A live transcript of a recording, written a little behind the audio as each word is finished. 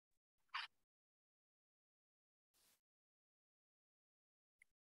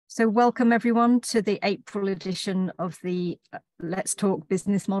So welcome everyone to the April edition of the Let's Talk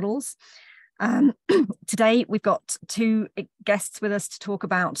Business Models. Today we've got two guests with us to talk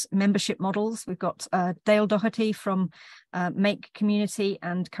about membership models. We've got Dale Doherty from Make Community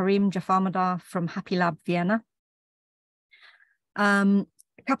and Karim Jafarmadar from Happy Lab Vienna. A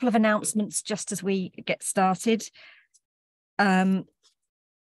couple of announcements just as we get started. So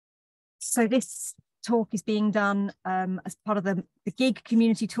this talk is being done as part of the gig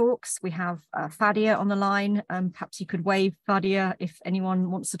community talks. We have Fadia on the line. Perhaps you could wave, Fadia, if anyone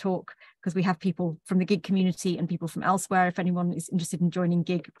wants to talk, because we have people from the gig community and people from elsewhere. If anyone is interested in joining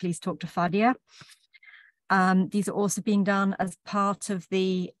gig, please talk to Fadia. These are also being done as part of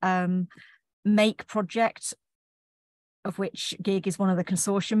the Make project, of which gig is one of the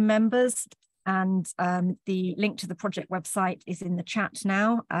consortium members. And the link to the project website is in the chat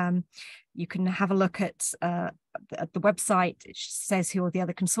now. You can have a look at the website. It says who all the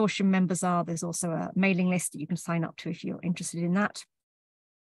other consortium members are. There's also a mailing list that you can sign up to if you're interested in that.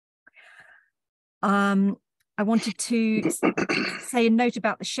 I wanted to say a note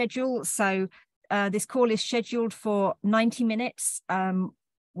about the schedule. So this call is scheduled for 90 minutes.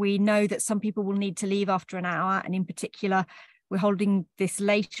 We know that some people will need to leave after an hour, and in particular, we're holding this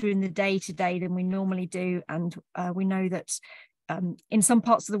later in the day today than we normally do. And we know that in some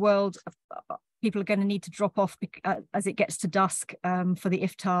parts of the world, people are going to need to drop off as it gets to dusk for the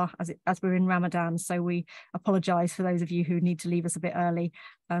iftar, as we're in Ramadan. So we apologize for those of you who need to leave us a bit early,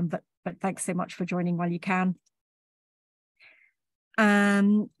 but thanks so much for joining while you can.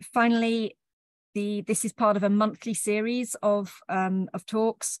 Finally, this is part of a monthly series of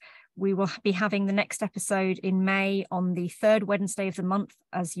talks. We will be having the next episode in May on the third Wednesday of the month,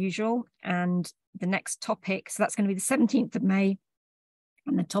 as usual. And the next topic, so that's going to be the 17th of May.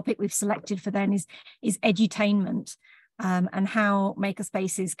 And the topic we've selected for then is edutainment, and how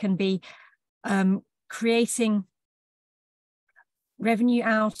makerspaces can be creating revenue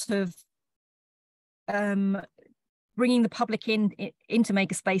out of bringing the public into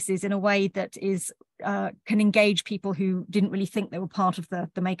makerspaces in a way that is can engage people who didn't really think they were part of the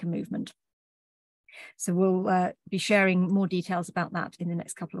maker movement. So we'll be sharing more details about that in the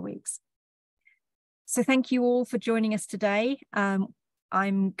next couple of weeks. So thank you all for joining us today.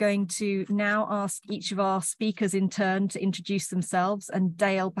 I'm going to now ask each of our speakers in turn to introduce themselves. And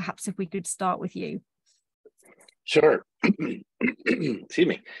Dale, perhaps if we could start with you. Sure. Excuse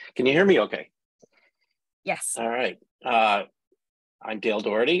me. Can you hear me okay? Yes. All right. I'm Dale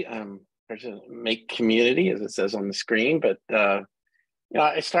Doherty. There's a Make Community, as it says on the screen, but I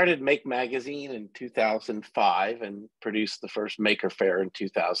started Make Magazine in 2005 and produced the first Maker Fair in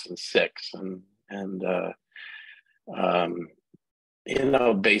 2006, and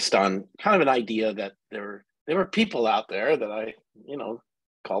based on kind of an idea that there were people out there that I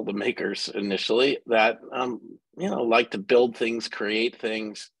called the makers initially that like to build things, create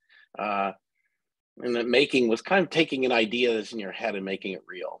things. And that making was kind of taking an idea that's in your head and making it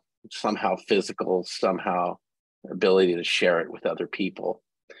real, somehow physical, somehow ability to share it with other people.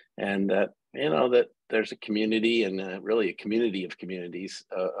 And that, that there's a community and really a community of communities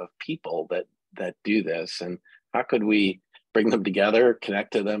of people that do this. And how could we bring them together,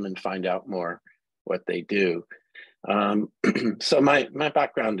 connect to them, and find out more what they do? So my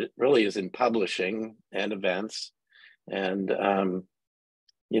background really is in publishing and events. And,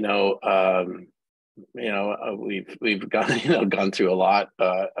 we've gone through a lot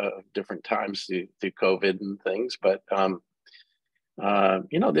of different times through COVID and things, but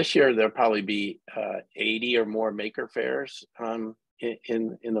this year there'll probably be 80 or more maker fairs in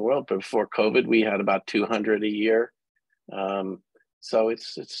the world. But before COVID, we had about 200 a year. So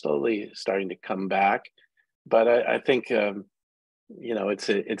it's slowly starting to come back. But I think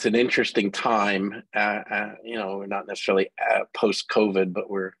it's an interesting time. We're not necessarily post-COVID, but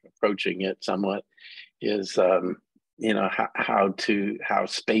we're approaching it somewhat. Is how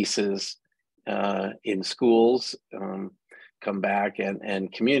spaces in schools come back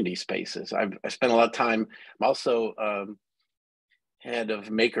and community spaces. I spent a lot of time. I'm also head of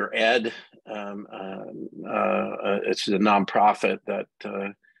Maker Ed. It's a nonprofit that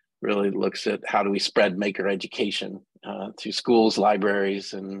really looks at how do we spread maker education through schools,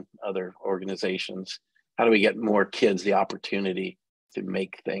 libraries, and other organizations. How do we get more kids the opportunity to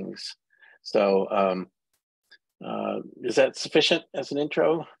make things? So is that sufficient as an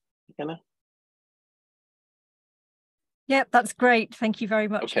intro, Anna? Yeah, that's great. Thank you very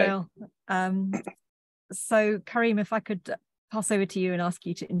much, okay. Dale. So Karim, if I could pass over to you and ask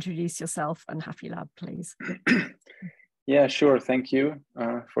you to introduce yourself and Happy Lab, please. Yeah, sure. Thank you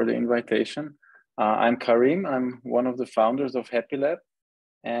for the invitation. I'm Karim. I'm one of the founders of Happy Lab.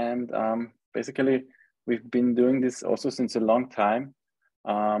 And basically, we've been doing this also since a long time.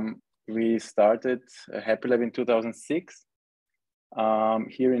 We started Happy Lab in 2006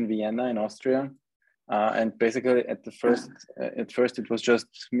 here in Vienna, in Austria. And basically, at first, it was just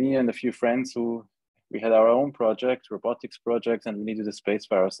me and a few friends who we had our own project, robotics projects, and we needed a space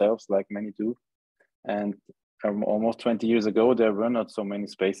for ourselves, like many do. And almost 20 years ago, there were not so many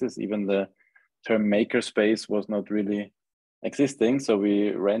spaces. Even the term makerspace was not really existing. So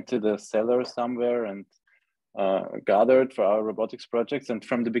we rented a cellar somewhere and gathered for our robotics projects. And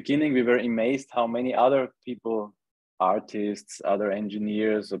from the beginning, we were amazed how many other people, artists, other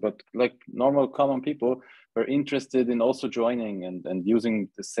engineers, but like normal common people, were interested in also joining and using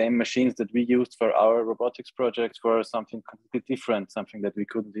the same machines that we used for our robotics projects for something completely different, something that we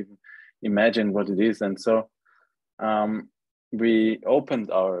couldn't even imagine what it is. And so we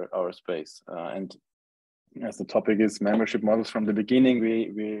opened our space. And as the topic is membership models, from the beginning,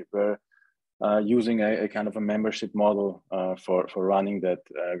 we were using a kind of a membership model for running that.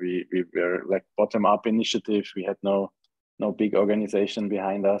 We were like bottom-up initiative. We had no big organization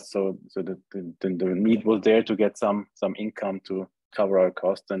behind us, so the need was there to get some income to cover our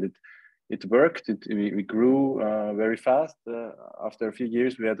costs, and it worked. We grew very fast. After a few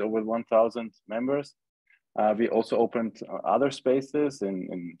years, we had over 1,000 members. We also opened other spaces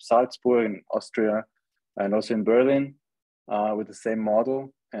in Salzburg, in Austria, and also in Berlin with the same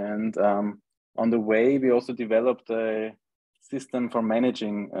model. And on the way, we also developed a system for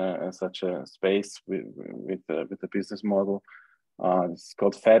managing such a space with a business model. It's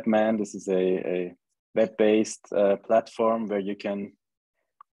called FabMan. This is a web-based platform where you can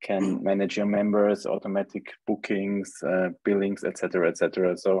manage your members, automatic bookings, billings, etc.,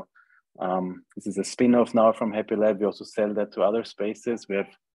 etc. So this is a spin-off now from Happy Lab. We also sell that to other spaces. We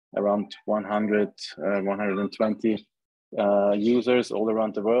have around 120 users all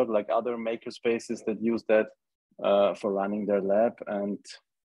around the world, like other makerspaces that use that for running their lab. And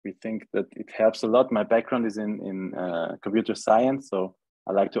we think that it helps a lot. My background is in computer science, so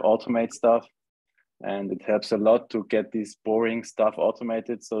I like to automate stuff. And it helps a lot to get this boring stuff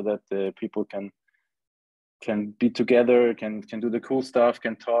automated so that the people can be together, can do the cool stuff,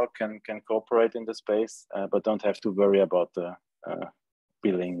 can talk, can cooperate in the space, but don't have to worry about the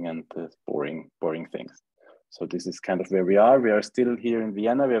billing and the boring things. So this is kind of where we are. We are still here in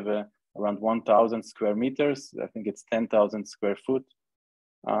Vienna. We have around 1,000 square meters. I think it's 10,000 square foot.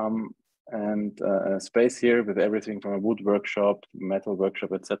 And a space here with everything from a wood workshop, metal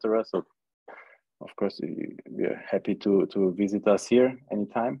workshop, etc. So of course, we are happy to visit us here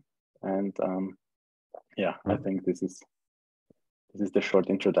anytime. And yeah, I think this is the short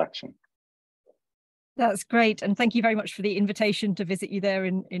introduction. That's great, and thank you very much for the invitation to visit you there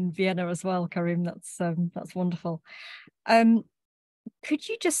in Vienna as well, Karim. That's wonderful. Could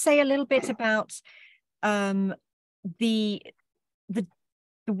you just say a little bit about the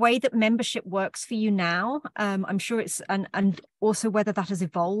way that membership works for you now? I'm sure it's and also whether that has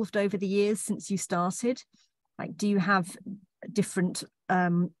evolved over the years since you started. Like, do you have different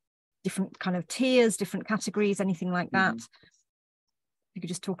kind of tiers, different categories, anything like that? You could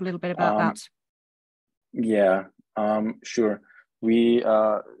just talk a little bit about that. Yeah, sure. We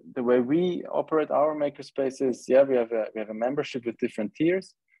the way we operate our makerspaces, yeah, we have a membership with different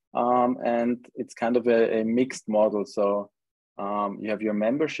tiers, and it's kind of a mixed model. So you have your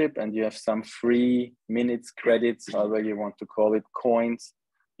membership, and you have some free minutes, credits, however you want to call it, coins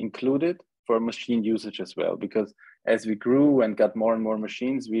included for machine usage as well. Because as we grew and got more and more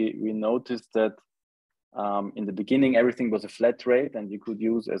machines, we noticed that in the beginning everything was a flat rate, and you could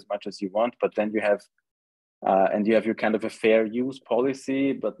use as much as you want. But then you have your kind of a fair use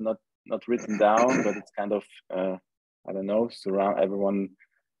policy, but not written down, but it's kind of I don't know, everyone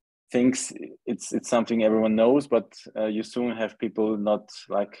thinks it's something everyone knows, but you soon have people not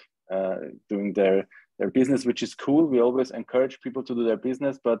like doing their business, which is cool. We always encourage people to do their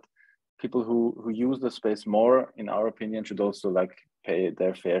business, but people who use the space more, in our opinion, should also like pay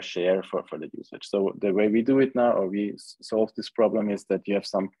their fair share for the usage. So the way we do it now, or we solve this problem, is that you have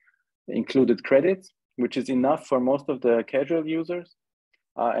some included credits, which is enough for most of the casual users.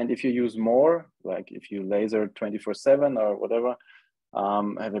 And if you use more, like if you laser 24/7 or whatever,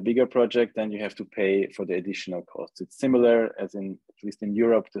 have a bigger project, then you have to pay for the additional costs. It's similar as at least in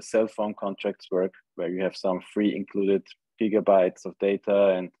Europe, the cell phone contracts work, where you have some free included gigabytes of data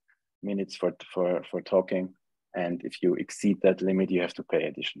and minutes for talking. And if you exceed that limit, you have to pay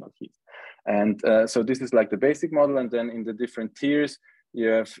additional fees. And so this is like the basic model. And then in the different tiers, you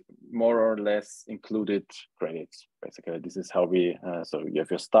have more or less included credits. Basically, this is how we, so you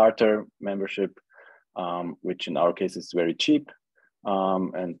have your starter membership, which in our case is very cheap.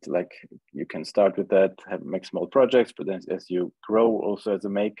 And like you can start with that, make small projects, but then as you grow also as a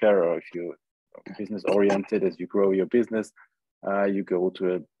maker, or if you business oriented, as you grow your business, you go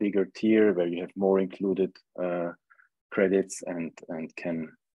to a bigger tier where you have more included credits and can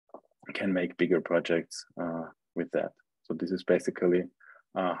make bigger projects with that. So this is basically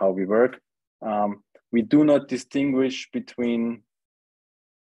how we work. We do not distinguish between,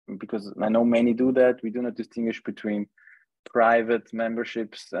 because I know many do that, we do not distinguish between private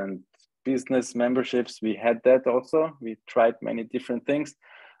memberships and business memberships. We had that also. We tried many different things.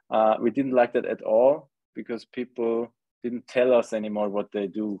 We didn't like that at all, because people didn't tell us anymore what they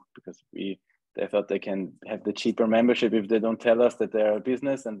do, because they thought they can have the cheaper membership if they don't tell us that they're a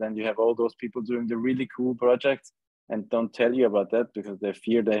business, and then you have all those people doing the really cool projects and don't tell you about that because they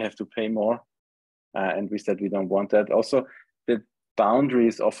fear they have to pay more. And we said we don't want that. Also, the boundary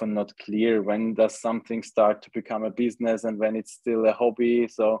is often not clear. When does something start to become a business and when it's still a hobby?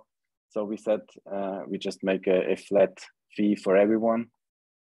 So we said we just make a flat fee for everyone.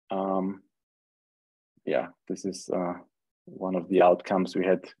 Yeah, this is one of the outcomes we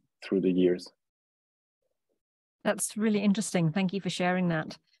had through the years. That's really interesting. Thank you for sharing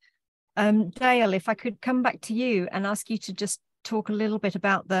that. Dale, if I could come back to you and ask you to just talk a little bit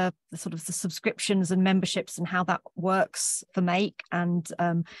about the sort of the subscriptions and memberships and how that works for Make, and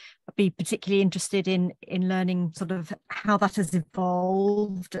I'd be particularly interested in learning sort of how that has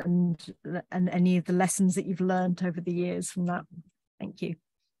evolved and any of the lessons that you've learned over the years from that. Thank you.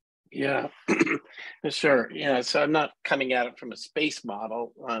 Yeah, sure. Yeah, so I'm not coming at it from a space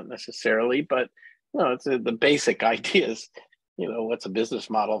model necessarily, but it's the basic ideas. What's a business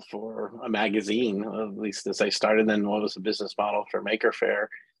model for a magazine, at least as I started, then what was the business model for Maker Faire?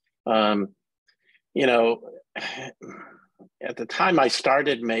 At the time I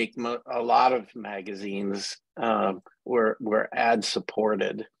started Make, a lot of magazines were ad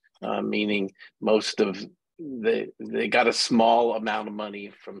supported, meaning most of they got a small amount of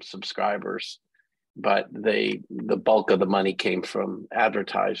money from subscribers, but the bulk of the money came from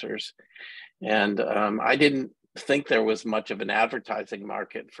advertisers. And I didn't think there was much of an advertising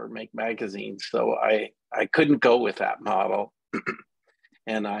market for Make magazines, so I couldn't go with that model.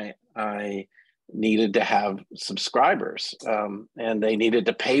 And I needed to have subscribers, and they needed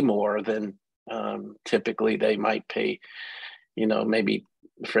to pay more than typically they might pay, maybe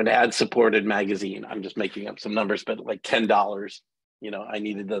for an ad-supported magazine, I'm just making up some numbers, but like $10, I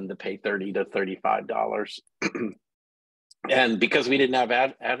needed them to pay $30 to $35. And because we didn't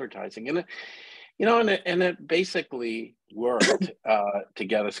have advertising, and it basically worked to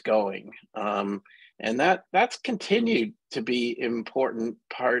get us going. And that's continued to be an important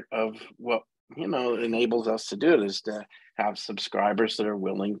part of what, enables us to do it, is to have subscribers that are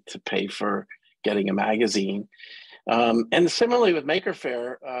willing to pay for getting a magazine. And similarly with Maker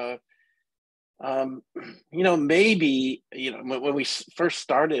Faire, maybe, when we first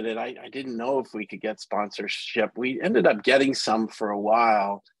started it, I didn't know if we could get sponsorship. We ended up getting some for a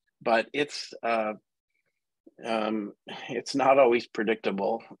while, but it's not always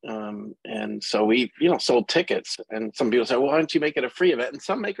predictable. And so we, sold tickets, and some people say, well, why don't you make it a free event? And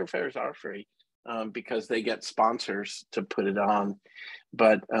some Maker Fairs are free because they get sponsors to put it on.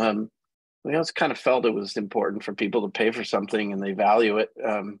 But we also kind of felt it was important for people to pay for something and they value it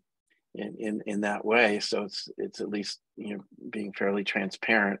in that way. So it's at least, being fairly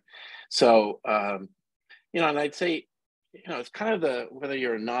transparent. So, and I'd say, it's kind of whether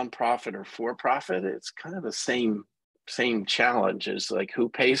you're a nonprofit or for-profit, it's kind of the same challenge, is like who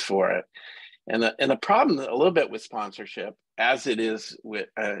pays for it. And the problem a little bit with sponsorship, as it is with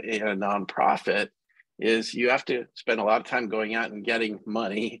in a nonprofit, is you have to spend a lot of time going out and getting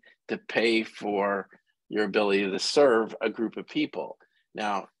money to pay for your ability to serve a group of people.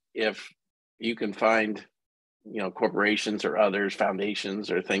 Now, if you can find, corporations or others, foundations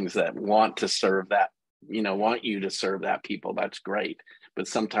or things that want to serve that, want you to serve that people, that's great. But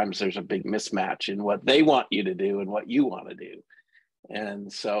sometimes there's a big mismatch in what they want you to do and what you want to do.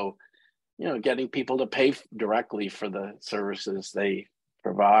 And so, getting people to pay directly for the services they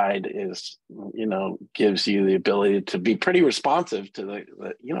provide is, gives you the ability to be pretty responsive to the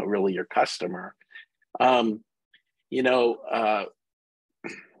really your customer.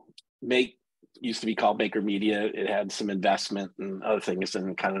 Make used to be called Maker Media. It had some investment and other things,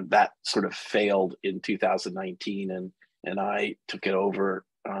 and kind of that sort of failed in 2019, and I took it over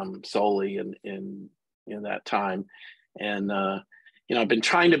solely in that time. And I've been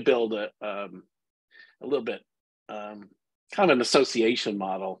trying to build a little bit kind of an association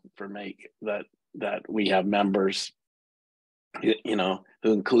model for Make, that we have members, who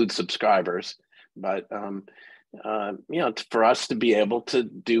include subscribers, but for us to be able to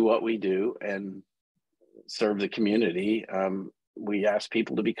do what we do and serve the community, we ask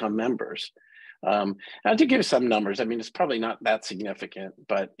people to become members. Now, to give some numbers, I mean, it's probably not that significant,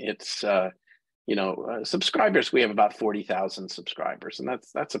 but it's, subscribers, we have about 40,000 subscribers, and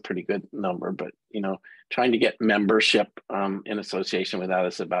that's a pretty good number. But, trying to get membership in association with that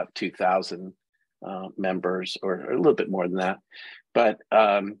is about 2,000 members, or a little bit more than that. But,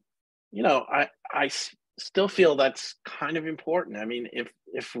 I still feel that's kind of important. I mean,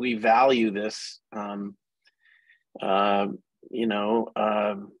 if we value this,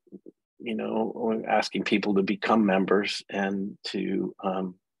 asking people to become members and to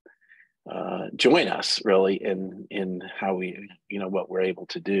join us really in how we, what we're able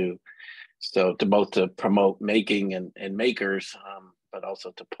to do. So to both to promote making and makers, but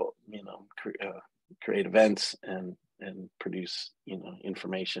also to put, create events and produce,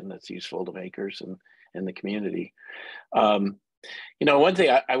 information that's useful to makers and the community. One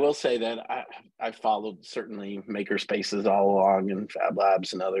thing I will say that I've followed certainly makerspaces all along, and Fab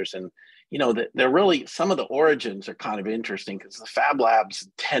Labs and others, and they're really, some of the origins are kind of interesting, because the Fab Labs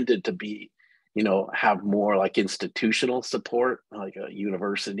tended to be, have more like institutional support, like a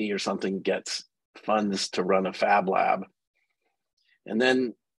university or something gets funds to run a Fab Lab, and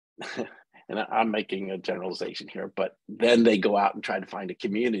then and I'm making a generalization here, but then they go out and try to find a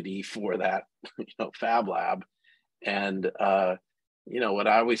community for that Fab Lab. And what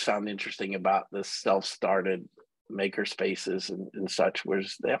I always found interesting about the self-started makerspaces and such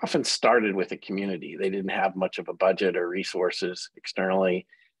was they often started with a community. They didn't have much of a budget or resources externally,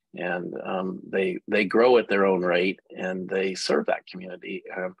 and they grow at their own rate, and they serve that community.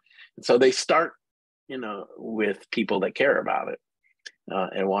 And so they start, with people that care about it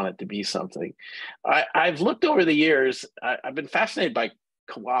and want it to be something. I've looked over the years. I've been fascinated by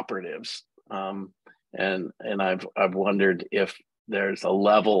cooperatives. And I've wondered if there's a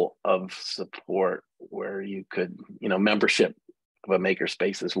level of support where you could, membership of a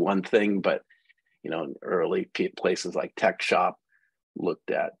makerspace is one thing, but early places like Tech Shop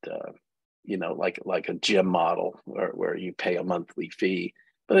looked at, like a gym model where you pay a monthly fee.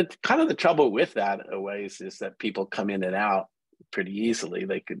 But it's kind of the trouble with that ways is that people come in and out pretty easily.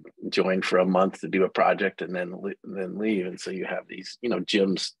 They could join for a month to do a project and then leave, and so you have these,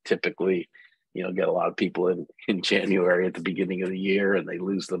 gyms typically. Get a lot of people in January at the beginning of the year, and they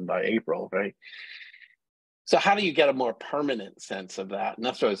lose them by April, right? So how do you get a more permanent sense of that? And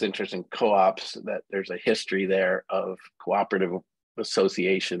that's why it's interesting, co-ops, that there's a history there of cooperative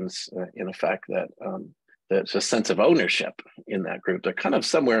associations, in effect, that there's a sense of ownership in that group. They're kind of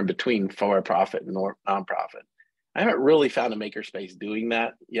somewhere in between for-profit and nonprofit. I haven't really found a makerspace doing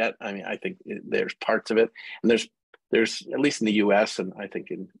that yet. I mean, I think there's parts of it, and there's at least in the US, and I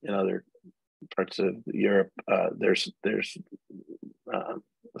think in other parts of Europe, there's a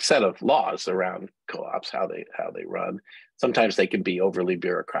set of laws around co-ops, how they run. Sometimes they can be overly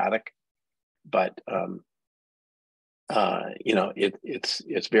bureaucratic, but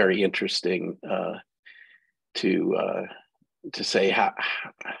it's very interesting to say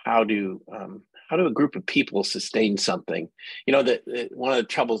how do a group of people sustain something. That one of the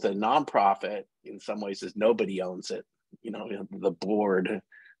troubles that nonprofit in some ways is nobody owns it. The board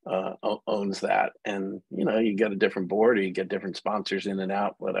owns that, and you get a different board, or you get different sponsors in and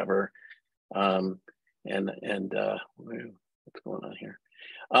out, whatever. What's going on here?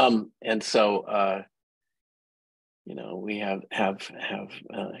 And so we have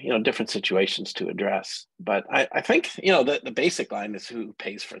different situations to address. But I think the basic line is who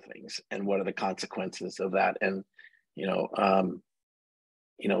pays for things and what are the consequences of that. And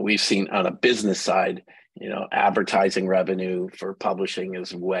we've seen on a business side, advertising revenue for publishing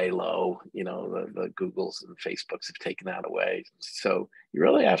is way low. The Googles and Facebooks have taken that away. So you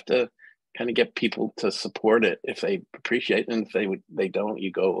really have to kind of get people to support it if they appreciate it, and if they don't,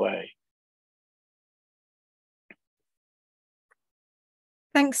 you go away.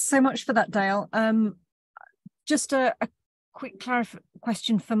 Thanks so much for that, Dale. Just a quick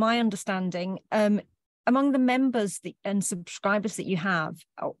question for my understanding. Among the members and subscribers that you have,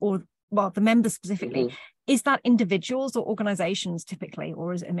 or the members specifically, is that individuals or organizations typically,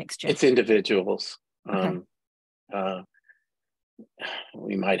 or is it a mixture? It's individuals. Okay.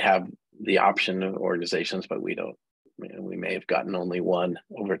 We might have the option of organizations, but we don't. We may have gotten only one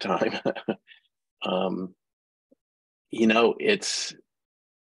over time.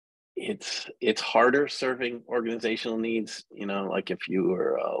 It's harder serving organizational needs. Like if you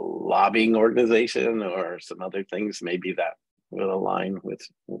were a lobbying organization or some other things, maybe that will align with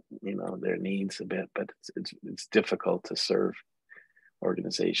their needs a bit, but it's difficult to serve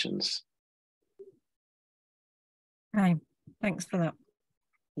organizations. Okay, thanks for that.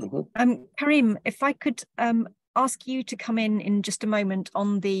 Mm-hmm. Karim, if I could ask you to come in just a moment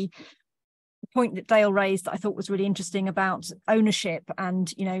on the point that Dale raised that I thought was really interesting about ownership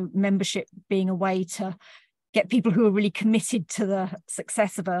and, you know, membership being a way to get people who are really committed to the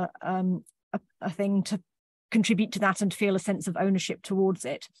success of a thing to contribute to that and feel a sense of ownership towards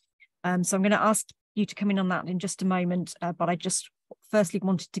it. So I'm going to ask you to come in on that in just a moment, but I just firstly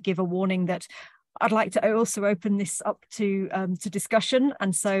wanted to give a warning that I'd like to also open this up to discussion,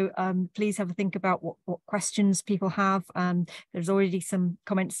 and so please have a think about what questions people have. There's already some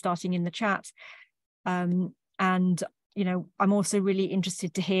comments starting in the chat, and you know, I'm also really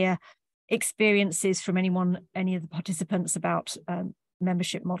interested to hear experiences from any of the participants about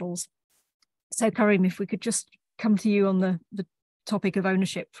membership models. So Karim, if we could just come to you on the topic of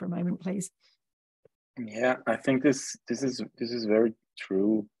ownership for a moment, please. Yeah, I think this is very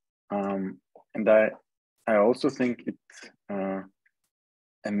true. And I also think a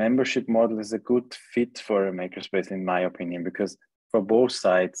membership model is a good fit for a makerspace, in my opinion, because for both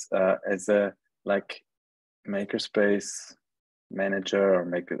sides, as a like makerspace manager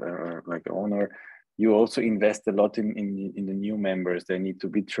or like owner, you also invest a lot in the new members. They need to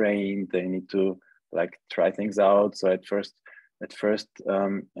be trained. They need to like try things out. So at first,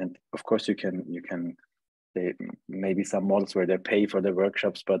 and of course you can. Maybe some models where they pay for the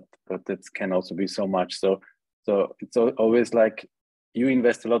workshops, but that can also be so much. So it's always like you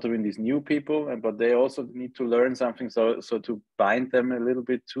invest a lot in these new people, but they also need to learn something. So to bind them a little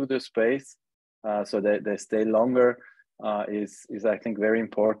bit to the space, so that they stay longer, is I think very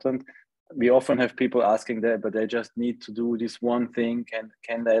important. We often have people asking that, but they just need to do this one thing.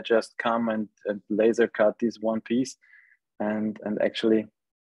 Can they just come and laser cut this one piece? And actually,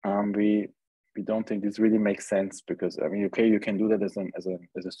 we don't think this really makes sense, because I mean, okay, you can do that as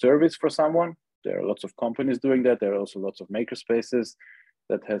a service for someone. There are lots of companies doing that. There are also lots of makerspaces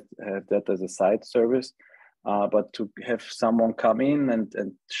that have that as a side service. But to have someone come in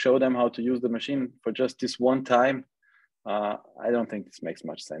and show them how to use the machine for just this one time, I don't think this makes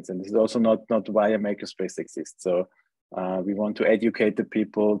much sense. And this is also not why a makerspace exists. So we want to educate the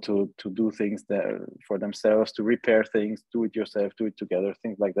people to do things for themselves, to repair things, do it yourself, do it together,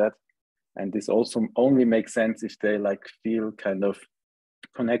 things like that. And this also only makes sense if they like feel kind of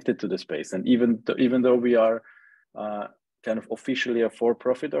connected to the space. And even though we are kind of officially a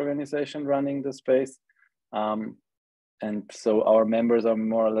for-profit organization running the space, and so our members are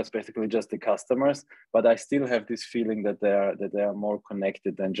more or less basically just the customers, but I still have this feeling that they are more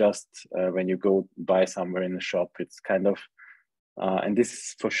connected than just when you go buy somewhere in the shop. It's kind of and this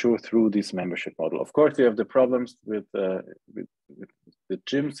is for sure through this membership model. Of course, you have the problems with the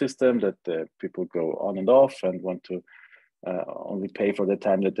gym system, that people go on and off and want to only pay for the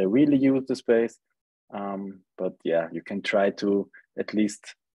time that they really use the space. But yeah, you can try to at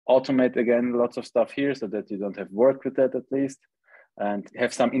least automate again lots of stuff here, so that you don't have work with that at least, and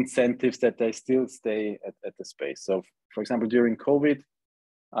have some incentives that they still stay at the space. So for example, during COVID,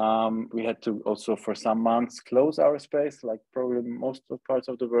 we had to also for some months close our space, like probably most of parts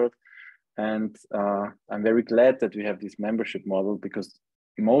of the world. And I'm very glad that we have this membership model, because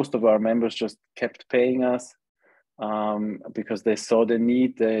most of our members just kept paying us because they saw the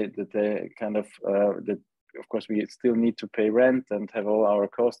need. That they kind of that of course we still need to pay rent and have all our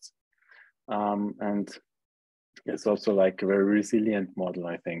costs. And it's also like a very resilient model,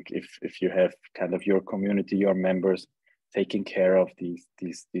 I think, if you have kind of your community, your members taking care of these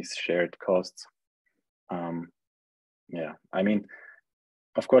shared costs. Yeah, I mean,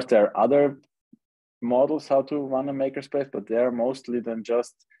 of course, there are other models how to run a makerspace, but they are mostly then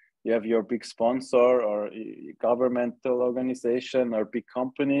just you have your big sponsor or governmental organization or big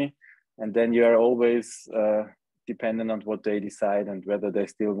company, and then you are always dependent on what they decide and whether they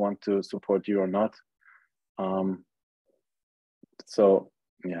still want to support you or not. So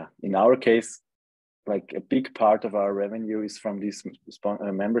yeah, in our case, like a big part of our revenue is from these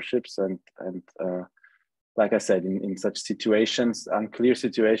memberships, and like I said, in such situations, unclear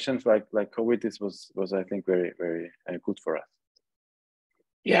situations like COVID, this was I think very good for us.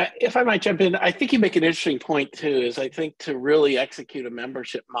 Yeah, if I might jump in, I think you make an interesting point too. Is I think to really execute a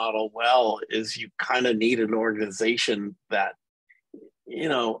membership model well, is you kind of need an organization that, you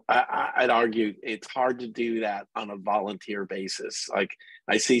know, I'd argue it's hard to do that on a volunteer basis. Like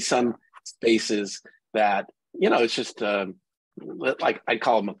I see some spaces that, you know, it's just like I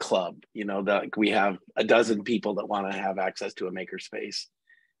call them a club, you know, that like we have a dozen people that want to have access to a makerspace,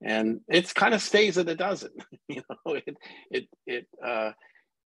 and it's kind of stays at a dozen, you know,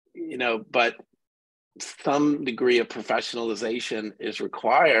 you know, but some degree of professionalization is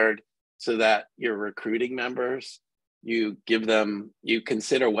required so that you're recruiting members, You give them, you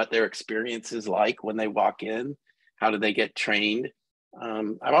consider what their experience is like when they walk in. How do they get trained?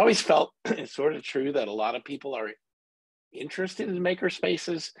 I've always felt it's sort of true that a lot of people are interested in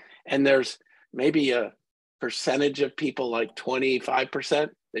makerspaces, and there's maybe a percentage of people, like 25%,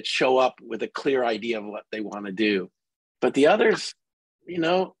 that show up with a clear idea of what they want to do. But the others,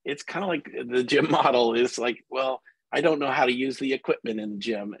 it's kind of like the gym model is like, well, I don't know how to use the equipment in the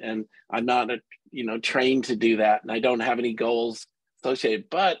gym, and I'm not trained to do that, and I don't have any goals associated,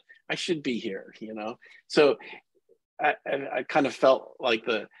 but I should be here, So I kind of felt like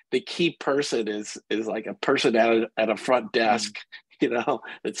the key person is like a person at a front desk,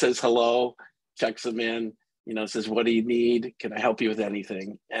 that says hello, checks them in, says, what do you need? Can I help you with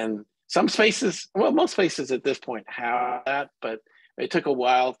anything? And some spaces, well, most spaces at this point have that, but it took a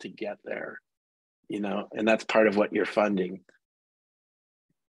while to get there, and that's part of what you're funding.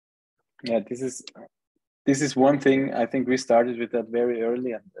 Yeah, this is one thing. I think we started with that very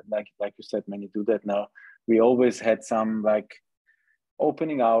early, and like you said, many do that now. We always had some like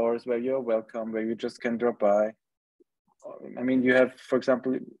opening hours where you're welcome, where you just can drop by. I mean, you have, for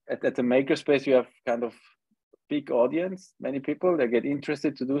example, at the makerspace, you have kind of big audience, many people, they get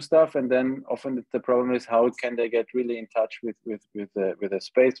interested to do stuff, and then often the problem is how can they get really in touch with a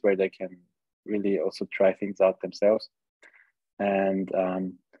space where they can really also try things out themselves. And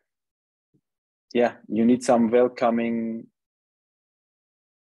yeah, you need some welcoming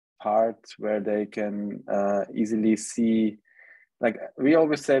part where they can easily see. Like we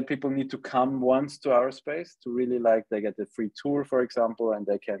always say, people need to come once to our space to really they get a free tour, for example, and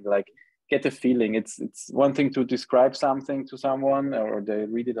they can get a feeling. It's one thing to describe something to someone or they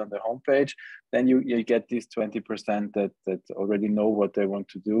read it on the homepage. Then you get these 20% that already know what they want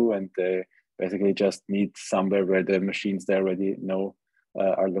to do, and they basically just need somewhere where the machines they already know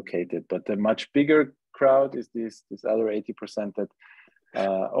are located. But the much bigger crowd is this other 80% that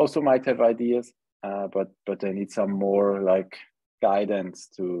also might have ideas, but they need some more guidance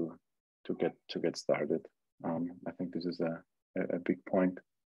to get started. I think this is a big point.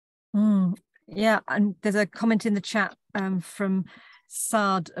 Yeah, and there's a comment in the chat from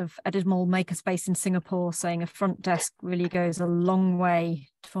Saad of Edinburgh Makerspace in Singapore saying a front desk really goes a long way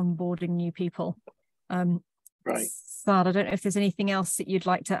to onboarding new people. Right. Saad, I don't know if there's anything else that you'd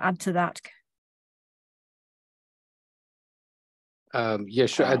like to add to that. Yeah,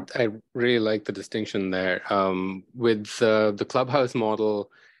 sure. I really like the distinction there. With the clubhouse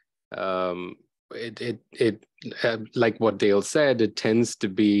model, it like what Dale said, it tends to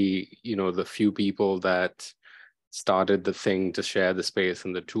be, the few people that started the thing to share the space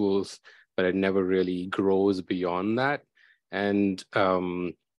and the tools, but it never really grows beyond that. And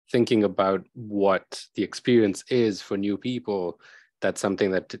thinking about what the experience is for new people, that's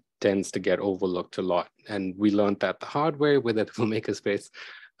something that tends to get overlooked a lot. And we learned that the hard way with Edible Makerspace.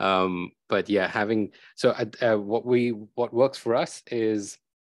 But yeah, what works for us is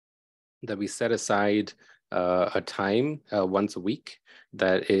that we set aside a time once a week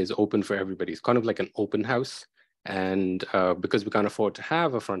that is open for everybody. It's kind of like an open house. And because we can't afford to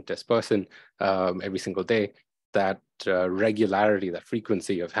have a front desk person every single day, that regularity, that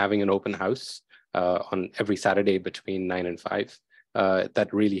frequency of having an open house on every Saturday between 9 and 5, that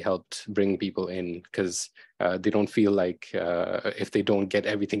really helped bring people in, because they don't feel like if they don't get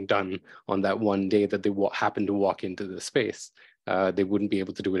everything done on that one day that they happen to walk into the space, they wouldn't be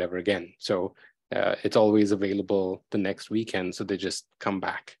able to do it ever again. So it's always available the next weekend, so they just come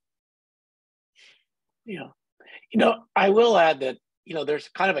back. Yeah. I will add that, there's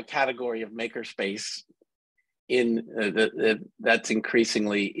kind of a category of makerspace that's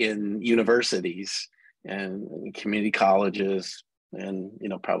increasingly in universities and community colleges and,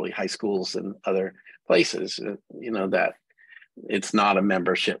 probably high schools and other places, that it's not a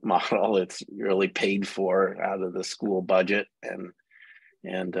membership model. It's really paid for out of the school budget, and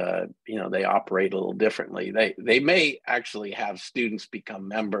they operate a little differently. They may actually have students become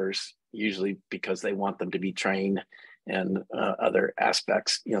members, usually because they want them to be trained and other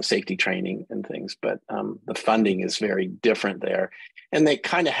aspects, safety training and things. But the funding is very different there, and they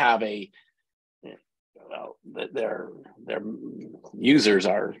kind of have their users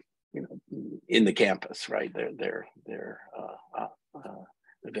are in the campus, right? They're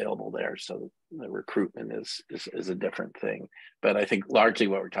available there, so the recruitment is a different thing. But I think largely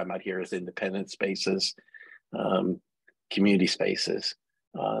what we're talking about here is independent spaces, community spaces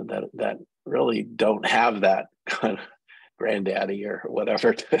that really don't have that kind of granddaddy or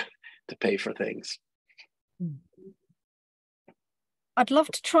whatever to pay for things. I'd love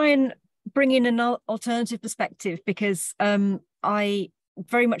to try and bring in an alternative perspective, because I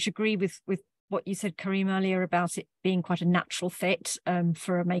very much agree with what you said, Karim, earlier about it being quite a natural fit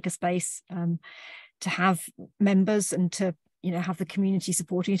for a makerspace to have members and to, you know, have the community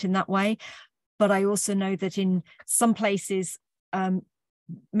supporting it in that way. But I also know that in some places,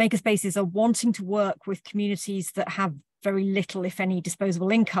 makerspaces are wanting to work with communities that have very little, if any,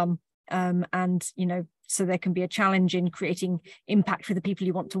 disposable income. And, you know, so there can be a challenge in creating impact for the people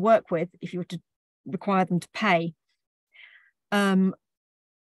you want to work with if you were to require them to pay. And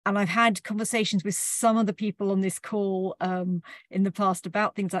I've had conversations with some of the people on this call in the past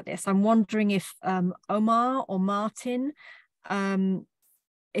about things like this. I'm wondering if Omar or Martin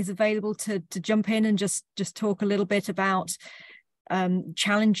is available to jump in and just talk a little bit about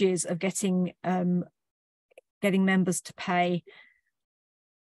challenges of getting members to pay.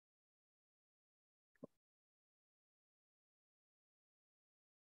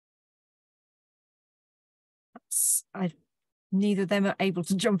 Neither of them are able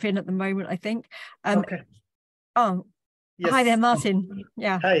to jump in at the moment, I think. Okay. Oh, yes. Hi there, Martin.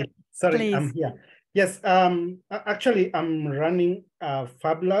 Yeah. Hi, sorry, Please. I'm here. Yes, actually, I'm running a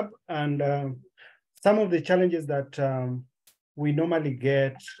Fab Lab, and some of the challenges that we normally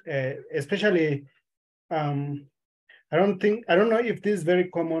get, especially, I don't know if this is very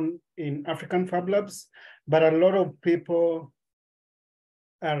common in African Fab Labs, but a lot of people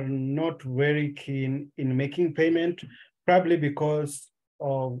are not very keen in making payment, probably because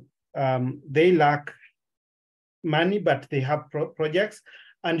of they lack money, but they have projects.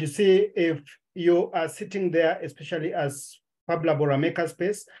 And you see, if you are sitting there, especially as Fab Lab or a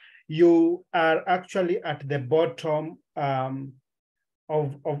makerspace, you are actually at the bottom of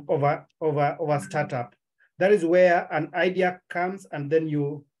a startup. That is where an idea comes, and then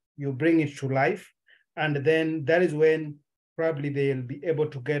you bring it to life, and then that is when probably they'll be able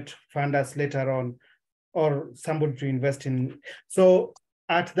to get funders later on, or somebody to invest in. So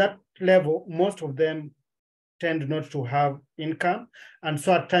at that level, most of them tend not to have income. And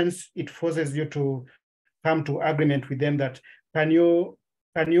so at times it forces you to come to agreement with them that can you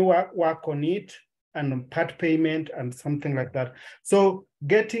work on it and part payment and something like that. So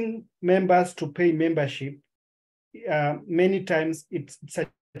getting members to pay membership, many times it's a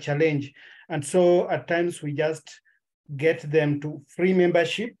challenge. And so at times we just get them to free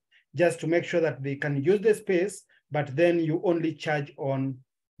membership just to make sure that they can use the space, but then you only charge on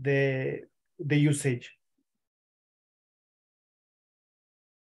the usage.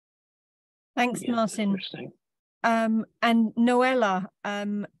 Thanks, Martin. And Noella,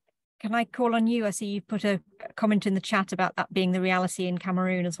 can I call on you? I see you put a comment in the chat about that being the reality in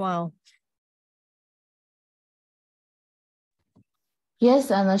Cameroon as well.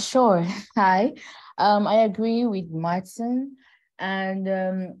 Yes, Anna, sure. Hi. I agree with Martin. And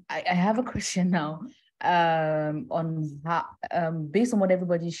I have a question now on how, based on what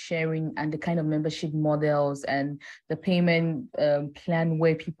everybody's sharing and the kind of membership models and the payment plan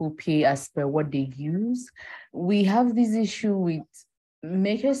where people pay as per what they use. We have this issue with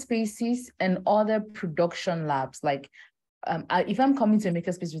makerspaces and other production labs. Like if I'm coming to a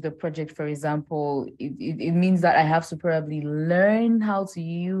makerspace with a project, for example, it means that I have to probably learn how to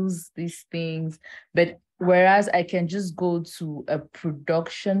use these things. But whereas I can just go to a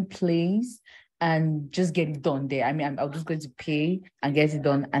production place and just get it done there. I mean, I'm just going to pay and get it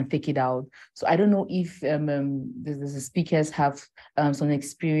done and take it out. So I don't know if the speakers have some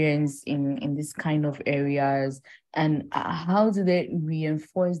experience in this kind of areas, and how do they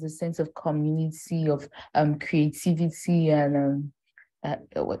reinforce the sense of community, of creativity and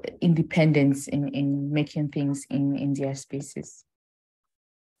independence in making things in their spaces?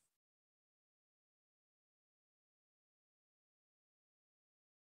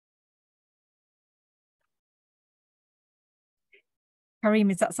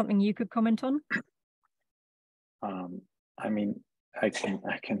 Karim, is that something you could comment on? I mean, I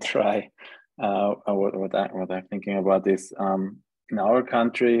can try. What I'm thinking about is in our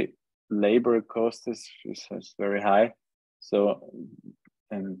country, labor cost is very high. So,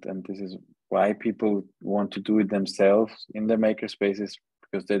 and this is why people want to do it themselves in their makerspaces,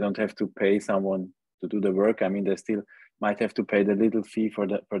 because they don't have to pay someone to do the work. I mean, they still might have to pay the little fee for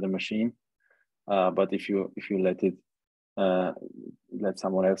the machine, but if you let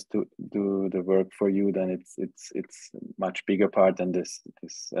someone else do the work for you, then it's much bigger part than this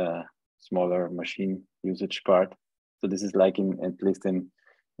smaller machine usage part. So this is like at least in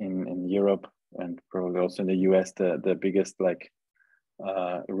Europe and probably also in the US, the biggest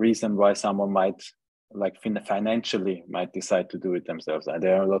reason why someone might financially might decide to do it themselves. And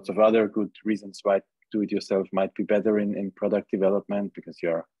there are lots of other good reasons why do it yourself might be better in product development, because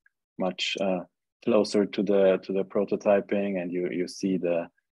you're much closer to the prototyping, and you see the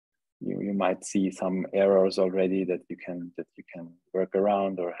you might see some errors already that you can work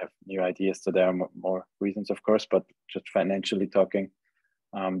around or have new ideas. So there are more reasons, of course, but just financially talking,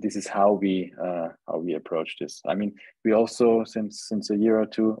 this is how we approach this. I mean, we also since a year or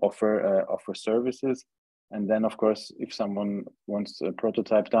two offer services, and then of course, if someone wants a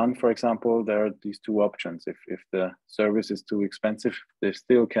prototype done, for example, there are these two options. If the service is too expensive, they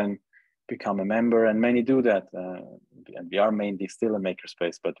still can become a member, and many do that. And we are mainly still a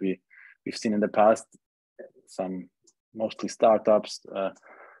makerspace, but we've seen in the past some mostly startups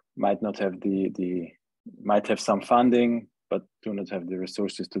might not have might have some funding, but do not have the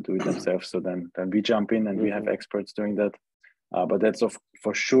resources to do it themselves. So then we jump in and we have experts doing that. But that's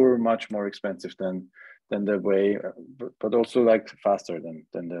for sure much more expensive than the way, but also like faster than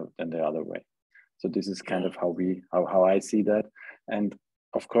the other way. So this is kind of how I see that. And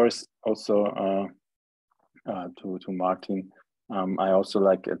of course, also to Martin, I also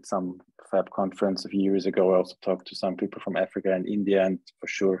like at some Fab conference a few years ago, I also talked to some people from Africa and India, and for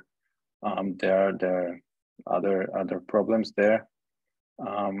sure there are other problems there.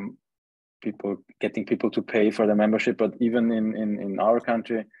 Getting people to pay for the membership, but even in our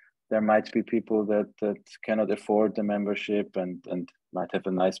country, there might be people that cannot afford the membership and might have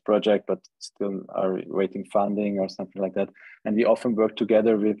a nice project, but still are waiting funding or something like that. And we often work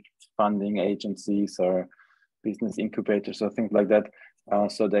together with funding agencies or business incubators or things like that,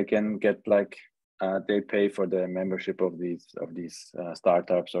 so they can get like they pay for the membership of these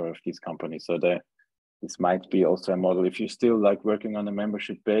startups or of these companies. So this might be also a model if you're still like working on a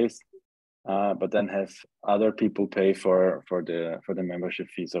membership base, but then have other people pay for the membership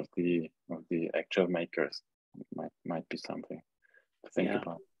fees of the actual makers. It might be something to think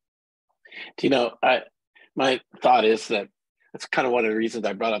about. Do you know, my thought is that that's kind of one of the reasons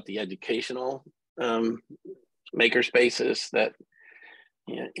I brought up the educational makerspaces, that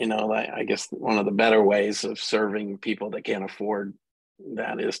I guess one of the better ways of serving people that can't afford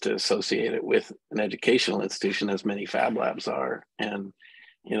that is to associate it with an educational institution, as many Fab Labs are. And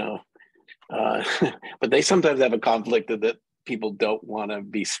but they sometimes have a conflict that people don't want to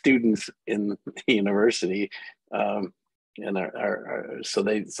be students in the university, and so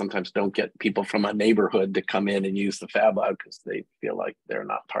they sometimes don't get people from a neighborhood to come in and use the Fab Lab because they feel like they're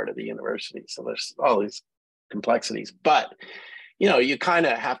not part of the university. So there's all these complexities, but you kind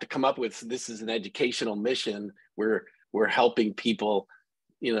of have to come up with, this is an educational mission where we're helping people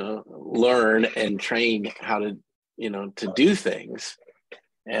learn and train how to to do things.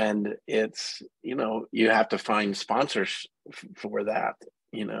 And it's you have to find sponsors for that,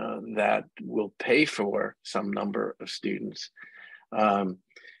 that will pay for some number of students. In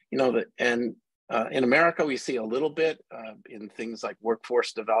America we see a little bit in things like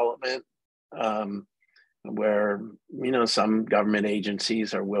workforce development, where some government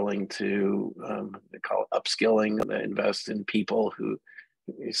agencies are willing to they call it upskilling. They invest in people who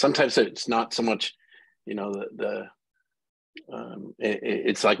sometimes it's not so much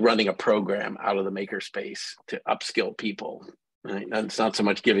it's like running a program out of the makerspace to upskill people, right? And it's not so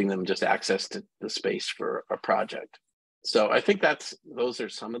much giving them just access to the space for a project. So I think those are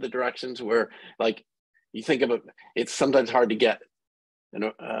some of the directions where, like, you think of it, it's sometimes hard to get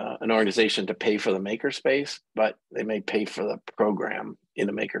an organization to pay for the makerspace, but they may pay for the program in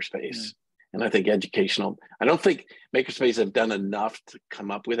a makerspace. And I think I don't think makerspaces have done enough to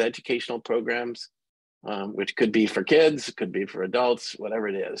come up with educational programs, which could be for kids, could be for adults, whatever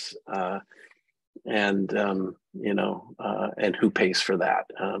it is. And who pays for that?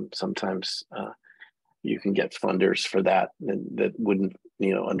 Sometimes you can get funders for that wouldn't,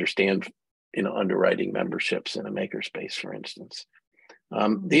 understand, underwriting memberships in a makerspace, for instance.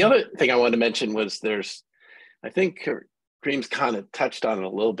 The other thing I wanted to mention was I think Karim's kind of touched on it a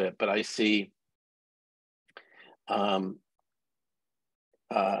little bit, but I see that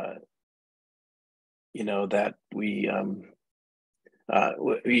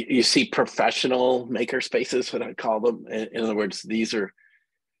you see professional makerspaces, what I call them. In other words, these are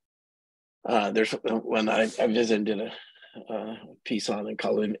there's when I visited a piece on it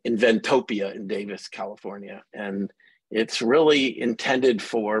called Inventopia in Davis, California, and it's really intended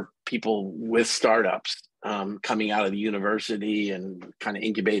for people with startups coming out of the university and kind of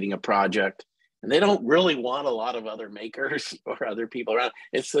incubating a project. And they don't really want a lot of other makers or other people around.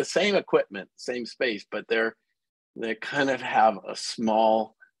 It's the same equipment, same space, but they kind of have a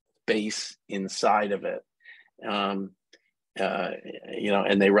small space inside of it. And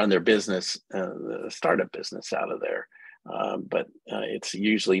they run their business, the startup business out of there. But it's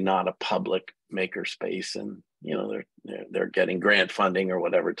usually not a public makerspace, and they're getting grant funding or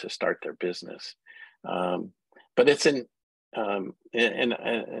whatever to start their business. But it's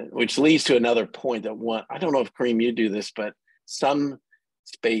which leads to another point that I don't know if Karim, you do this, but some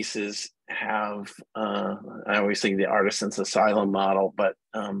spaces have, I always think the Artisans Asylum model, but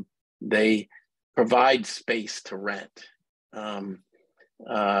they provide space to rent. As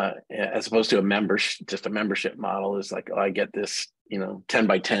opposed to just a membership model is like, oh, I get this, 10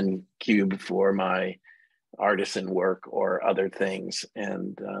 by 10 cube for my artisan work or other things.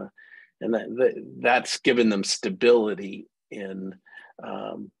 And that's given them stability in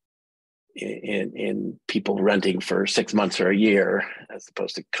people renting for 6 months or a year, as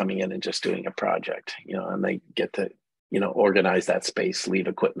opposed to coming in and just doing a project, and they get to, organize that space, leave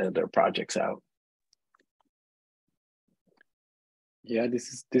equipment or projects out. Yeah,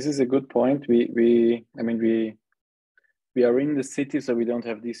 this is a good point. We are in the city, so we don't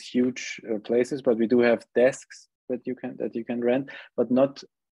have these huge places, but we do have desks that you can rent, but not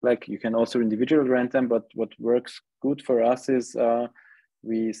like you can also individually rent them. But what works good for us is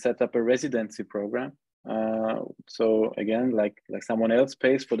we set up a residency program. So again, like someone else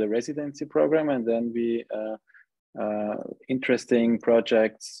pays for the residency program, and then we interesting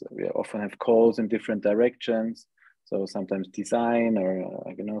projects. We often have calls in different directions. So sometimes design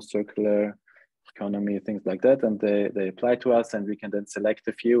or circular economy, things like that, and they apply to us, and we can then select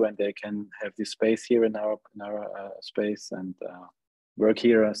a few, and they can have this space here in our space and work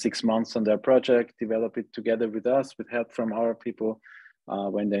here 6 months on their project, develop it together with us, with help from our people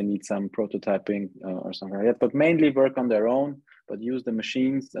when they need some prototyping or something like that. But mainly work on their own, but use the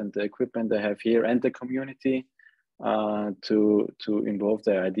machines and the equipment they have here and the community to involve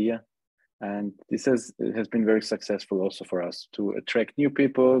their idea. And this has been very successful also for us to attract new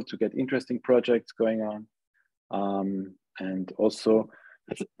people, to get interesting projects going on, and also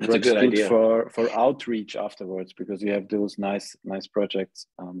that's a good idea for outreach afterwards, because you have those nice projects.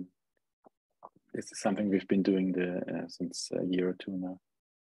 This is something we've been doing since a year or two now.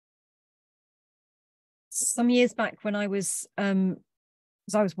 Some years back, when I was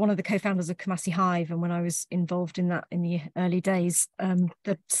one of the co-founders of Kumasi Hive, and when I was involved in that in the early days,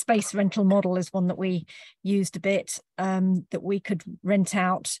 the space rental model is one that we used a bit, that we could rent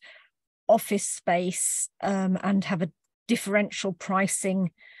out office space and have a differential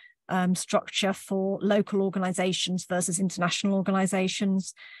pricing structure for local organizations versus international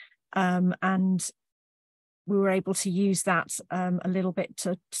organizations. And we were able to use that a little bit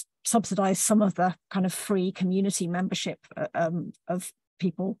to subsidize some of the kind of free community membership of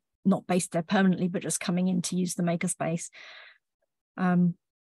people not based there permanently, but just coming in to use the makerspace.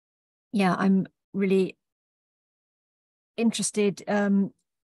 Yeah, I'm really interested to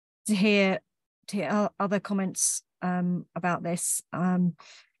hear other comments about this.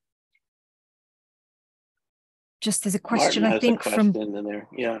 Just there's a question, Martin I think, has a question from in there.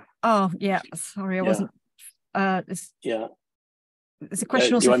 Yeah. Oh yeah, sorry, I wasn't. Yeah. There's a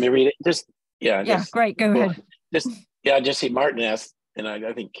question. Do you want me to read it? Yeah, great. Go ahead. Just see, Martin asked, and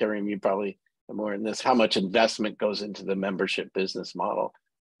I think Karim, you probably are more in this. How much investment goes into the membership business model?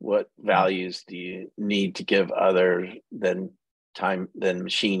 What values do you need to give other than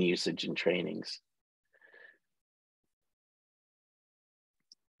machine usage and trainings?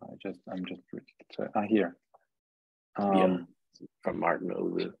 I'm just here. From Martin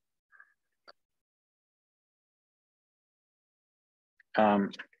Olu.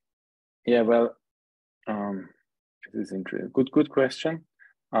 Yeah, well, this is interesting. Good question.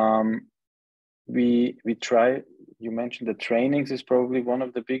 We try. You mentioned the trainings is probably one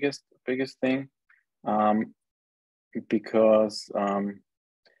of the biggest thing, because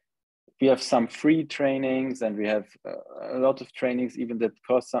we have some free trainings, and we have a lot of trainings even that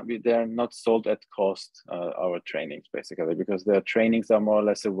cost some. They're not sold at cost, our trainings, basically, because the trainings are more or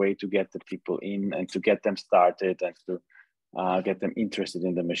less a way to get the people in and to get them started and to get them interested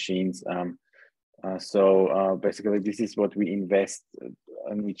in the machines. So basically, this is what we invest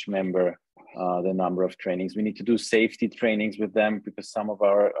on each member, the number of trainings. We need to do safety trainings with them, because some of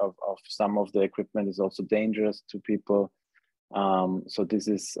the equipment is also dangerous to people. So this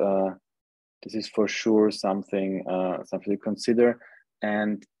is for sure something to consider,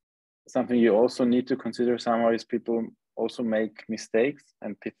 and something you also need to consider somehow is people also make mistakes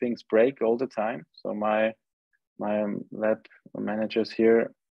and things break all the time. So my lab managers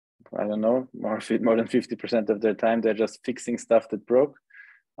here, I don't know, more than 50% of their time they're just fixing stuff that broke,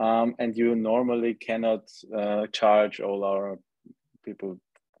 and you normally cannot charge all our people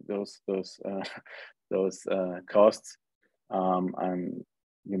those costs, and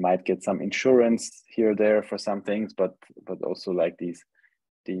you might get some insurance here or there for some things, but also like these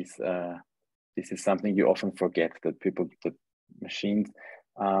this is something you often forget, that machines.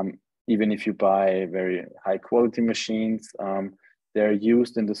 even if you buy very high quality machines, they're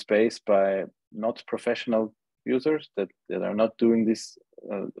used in the space by not professional users that are not doing this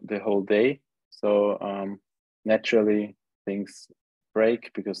the whole day. So naturally things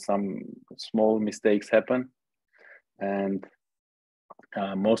break because some small mistakes happen, and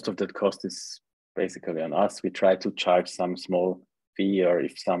most of that cost is basically on us. We try to charge some small fee, or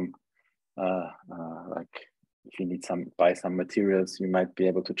if some like if you need buy some materials, you might be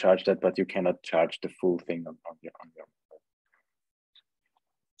able to charge that, but you cannot charge the full thing on your.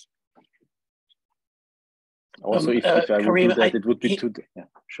 Also, if I would Karim, do that, it would be too. Yeah,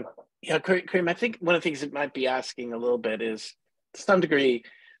 sure. Yeah, Karim, I think one of the things it might be asking a little bit is, to some degree,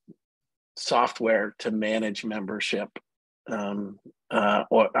 software to manage membership.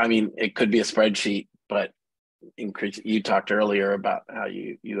 Or I mean, it could be a spreadsheet, but you talked earlier about how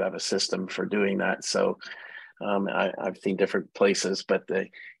you have a system for doing that. So I've seen different places, but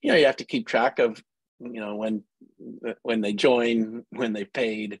you have to keep track of when they join, when they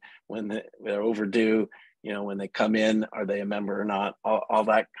paid, when they're overdue, when they come in, are they a member or not? All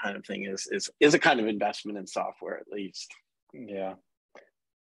that kind of thing is a kind of investment in software, at least. Yeah.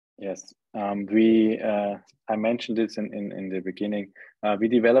 Yes. I mentioned this in the beginning. We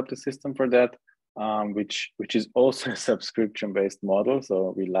developed a system for that, which is also a subscription-based model.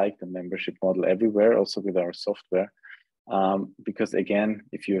 So we like the membership model everywhere, also with our software. Because again,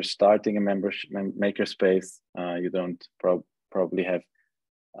 if you're starting a makerspace, you don't probably have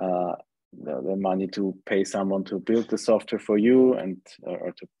the money to pay someone to build the software for you, and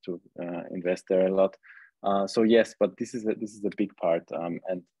or to invest there a lot. So yes, but this is a big part,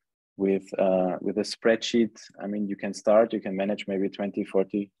 and with a spreadsheet, I mean, you can manage maybe 20,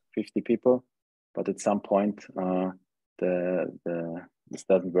 40, 50 people, but at some point this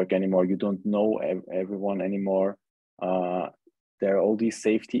doesn't work anymore. You don't know everyone anymore. There are all these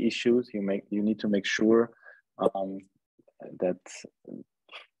safety issues. You need to make sure that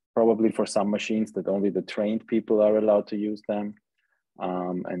probably for some machines that only the trained people are allowed to use them.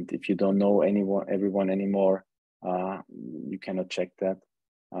 And if you don't know everyone anymore, you cannot check that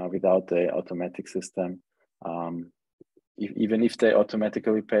without the automatic system. Even if they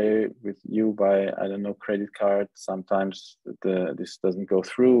automatically pay with you by, I don't know, credit card, sometimes this doesn't go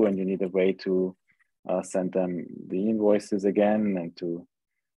through, and you need a way to send them the invoices again, and to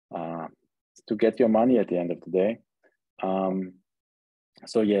get your money at the end of the day.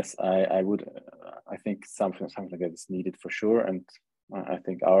 So yes, I think something like that is needed for sure, and I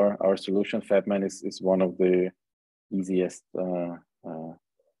think our solution, Fabman, is one of the easiest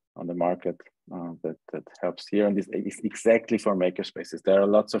on the market that helps here, and this is exactly for makerspaces. There are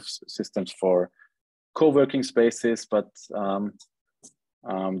lots of systems for co-working spaces, but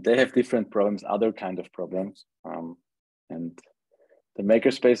they have different problems, other kind of problems, and the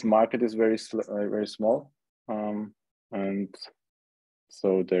makerspace market is very small, and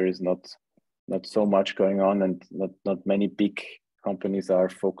so there is not so much going on, and not many big companies are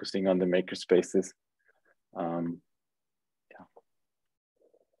focusing on the makerspaces.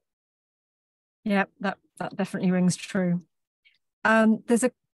 Yeah, that definitely rings true. There's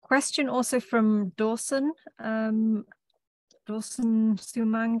a question also from Dawson, Dawson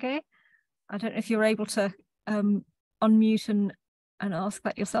Sumange. I don't know if you're able to unmute and ask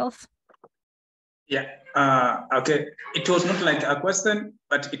that yourself. Yeah, okay. It was not like a question,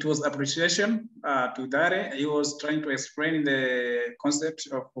 but it was appreciation to Dare. He was trying to explain the concept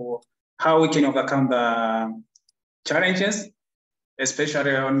of how we can overcome the challenges,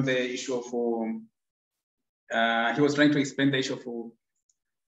 especially on the issue of, he was trying to explain the issue of,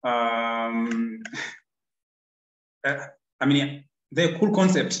 I mean, the cool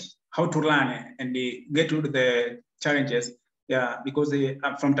concept, how to learn and get through the challenges. Yeah, because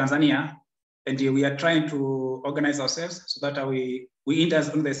I'm from Tanzania, and we are trying to organize ourselves so that we enter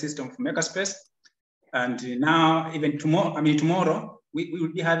on the system of makerspace. And now, even tomorrow, we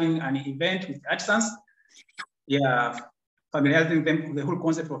will be having an event with artisans. Yeah, familiarizing them with the whole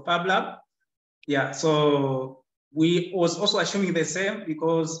concept of Fab Lab. Yeah, so we was also assuming the same,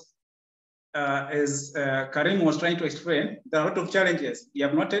 because as Karim was trying to explain, there are a lot of challenges we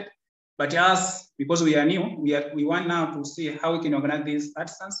have noted, but us, because we are new, we want now to see how we can organize these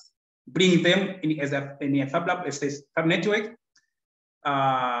artisans, bring them in a Fab Lab, as a Fab network.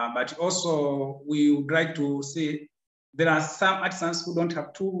 But also we would like to see, there are some artisans who don't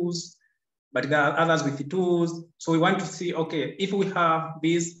have tools, but there are others with the tools. So we want to see, okay, if we have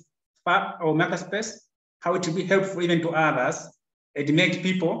this Fab or makerspace, how it will be helpful even to others, and make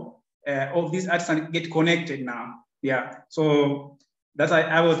people of these artisans get connected now. Yeah, so that's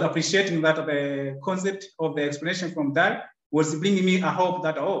I was appreciating that the concept of the explanation from that was bringing me a hope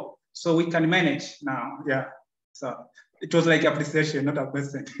that, oh, so we can manage now. Yeah. So it was like appreciation, not a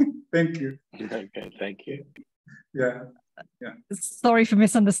question. Thank you. Okay, thank you. Yeah. Yeah. Sorry for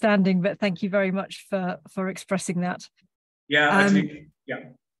misunderstanding, but thank you very much for expressing that. Yeah, actually, yeah.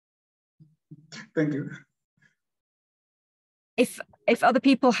 Thank you. If other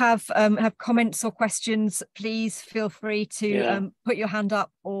people have comments or questions, please feel free to put your hand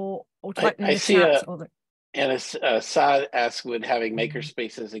up or type in the chat. And Saad asked, would having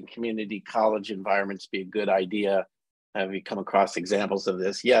makerspaces in community college environments be a good idea? Have you come across examples of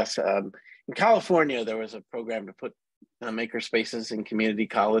this? Yes. In California, there was a program to put makerspaces in community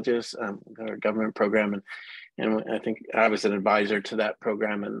colleges, a government program. And I think I was an advisor to that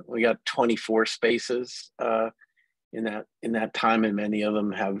program, and we got 24 spaces in that time, and many of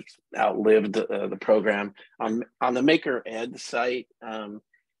them have outlived the program. On the Maker Ed site,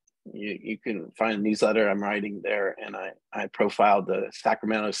 you can find a newsletter I'm writing there, and I profiled the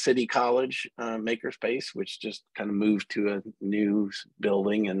Sacramento City College makerspace, which just kind of moved to a new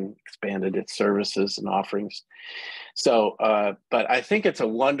building and expanded its services and offerings. So, but I think it's a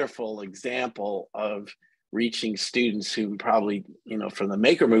wonderful example of reaching students who probably, from the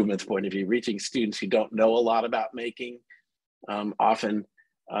maker movement's point of view, reaching students who don't know a lot about making, often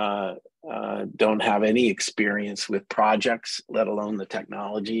don't have any experience with projects, let alone the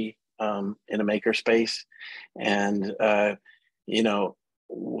technology in a makerspace. And,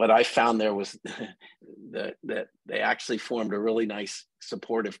 what I found there was that they actually formed a really nice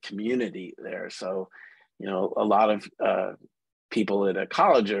supportive community there. So, a lot of people at a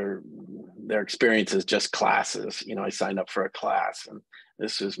college their experience is just classes. I signed up for a class, and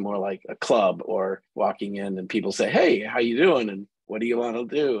this is more like a club, or walking in and people say, hey, how you doing? And what do you want to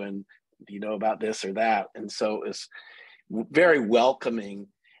do? And do you know about this or that? And so it's very welcoming.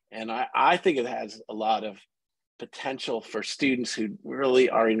 And I think it has a lot of potential for students who really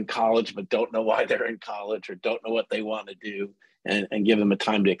are in college, but don't know why they're in college or don't know what they want to do, and give them a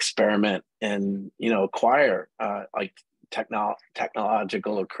time to experiment and, acquire like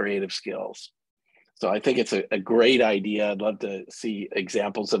technological or creative skills. So I think it's a great idea. I'd love to see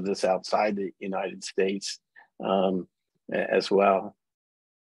examples of this outside the United States as well.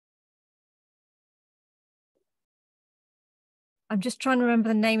 I'm just trying to remember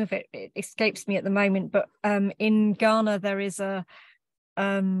the name of it. It escapes me at the moment, but in Ghana, there is a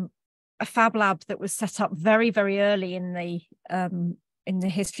Fab Lab that was set up very, very early in the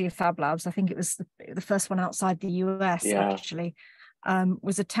history of Fab Labs. I think it was the first one outside the US, actually,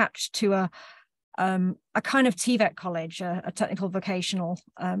 was attached to a kind of TVET college, a technical vocational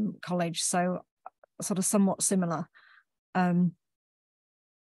college. So sort of somewhat similar. And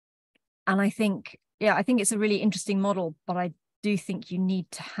I think it's a really interesting model, but I do think you need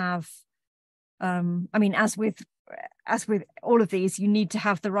to have, as with all of these, you need to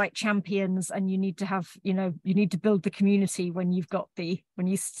have the right champions, and you need to have, you need to build the community when you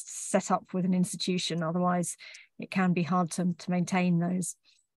set up with an institution. Otherwise, it can be hard to maintain those.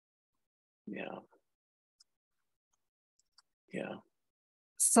 Yeah.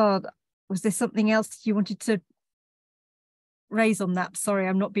 So, was there something else you wanted to raise on that? Sorry,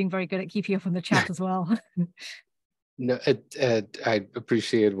 I'm not being very good at keeping up on the chat as well. No, I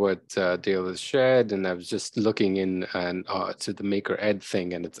appreciate what Dale has shared, and I was just looking in and to the Maker Ed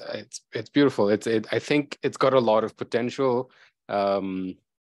thing, and it's beautiful. I think it's got a lot of potential,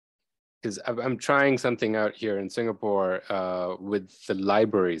 because I'm trying something out here in Singapore with the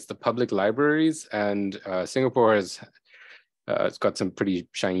libraries, the public libraries, and Singapore has it's got some pretty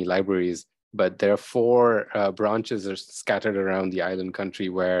shiny libraries, but there are 4 branches are scattered around the island country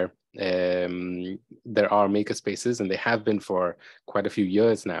where there are makerspaces, and they have been for quite a few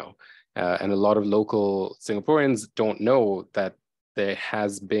years now. And a lot of local Singaporeans don't know that they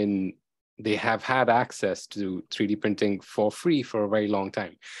have had access to 3D printing for free for a very long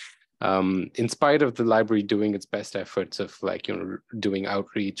time. In spite of the library doing its best efforts of doing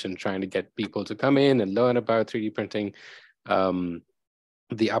outreach and trying to get people to come in and learn about 3D printing,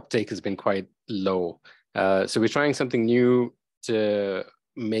 the uptake has been quite low. So we're trying something new to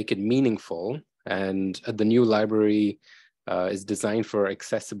make it meaningful, and the new library is designed for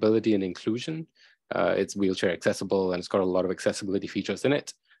accessibility and inclusion. It's wheelchair accessible, and it's got a lot of accessibility features in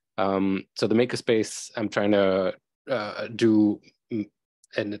it. So the makerspace, I'm trying to do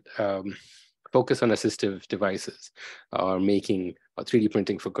and focus on assistive devices, or making 3D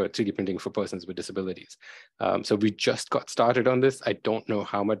printing for persons with disabilities. So we just got started on this. I don't know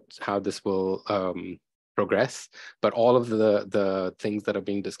how this will progress, but all of the things that are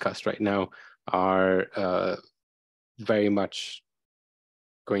being discussed right now are very much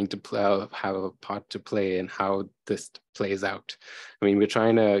going to have a part to play in how this plays out. I mean, we're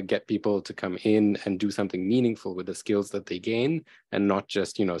trying to get people to come in and do something meaningful with the skills that they gain, and not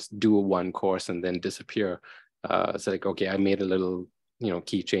just, you know, do one course and then disappear. It's like, okay, I made a little, you know,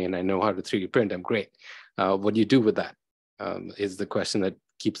 keychain. I know how to 3D print. I'm great. What do you do with that? Is the question that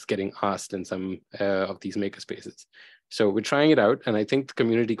keeps getting asked in some of these makerspaces. So we're trying it out, and I think the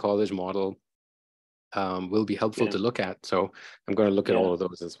community college model will be helpful to look at. So I'm going to look at all of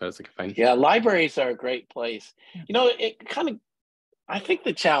those as well as I can find. Yeah, libraries are a great place. You know, it kind of, I think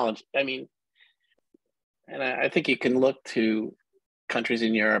the challenge, I mean, and I think you can look to countries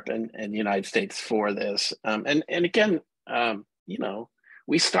in Europe and the United States for this. And again, you know,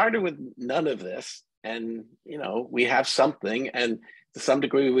 we started with none of this, and, you know, we have something, and to some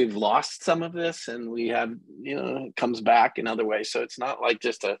degree we've lost some of this, and we have, you know, it comes back in other ways. So it's not like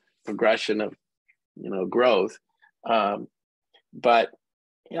just a progression of, you know, growth. But,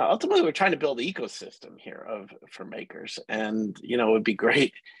 you know, ultimately we're trying to build an ecosystem here for makers. And, you know, it would be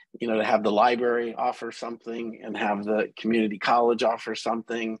great, you know, to have the library offer something, and have the community college offer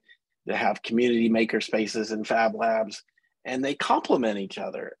something, to have community maker spaces and fab labs, and they complement each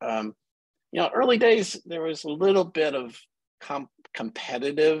other. You know, early days, there was a little bit of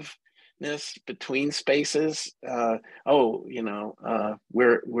competitiveness between spaces. Oh, you know,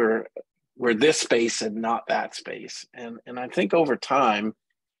 we're this space and not that space. And I think over time,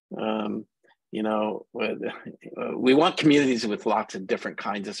 you know, we want communities with lots of different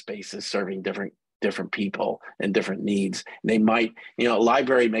kinds of spaces serving different people and different needs. They might, you know, a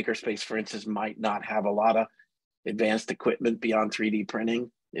library makerspace, for instance, might not have a lot of advanced equipment beyond 3D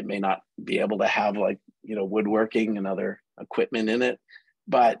printing. It may not be able to have, like, you know, woodworking and other equipment in it.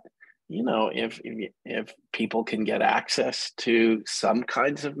 But, you know, if people can get access to some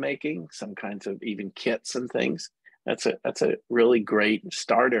kinds of making, some kinds of even kits and things, that's a really great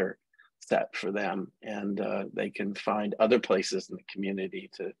starter set for them. And they can find other places in the community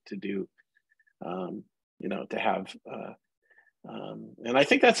to do, you know, to have, and I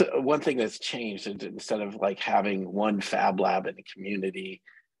think that's one thing that's changed. Instead of like having one fab lab in the community,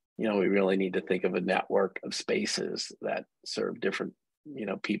 you know, we really need to think of a network of spaces that serve different, you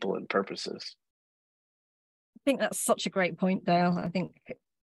know, people and purposes. I think that's such a great point, Dale. I think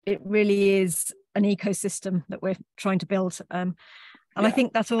it really is an ecosystem that we're trying to build. And I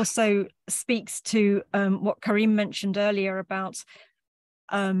think that also speaks to what Karim mentioned earlier about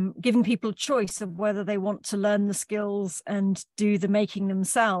giving people a choice of whether they want to learn the skills and do the making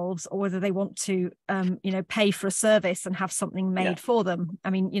themselves, or whether they want to, you know, pay for a service and have something made for them. I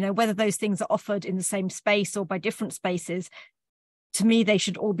mean, you know, whether those things are offered in the same space or by different spaces, to me, they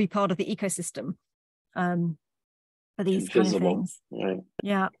should all be part of the ecosystem for these kind of things.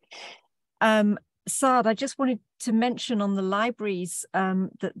 Yeah. Saad, I just wanted to mention on the libraries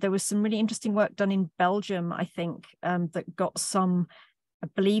that there was some really interesting work done in Belgium, I think, that got some, I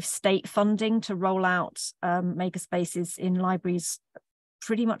believe, state funding to roll out makerspaces in libraries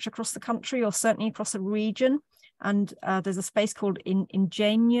pretty much across the country, or certainly across a region. And there's a space called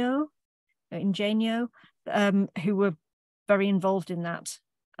Ingenio, who were very involved in that.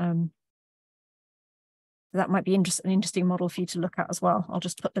 That might be an interesting model for you to look at as well. I'll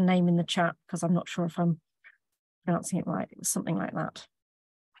just put the name in the chat because I'm not sure if I'm pronouncing it right. It was something like that.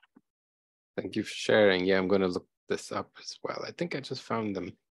 Thank you for sharing. Yeah, I'm going to look this up as well. I think I just found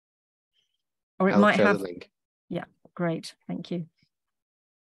them. Or it might have the link. Yeah, great. Thank you.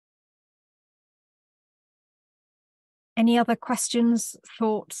 Any other questions,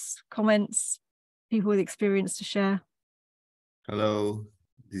 thoughts, comments, people with experience to share? Hello,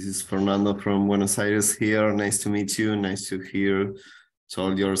 this is Fernando from Buenos Aires here. Nice to meet you. Nice to hear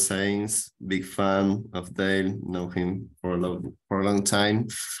all your sayings. Big fan of Dale. Know him for a long time.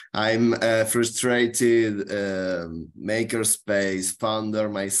 I'm a frustrated makerspace founder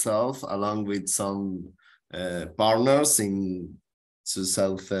myself, along with some partners. In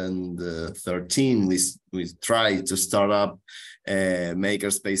 2013, we tried to start up a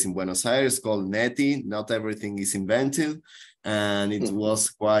makerspace in Buenos Aires called Neti. Not everything is invented, and it was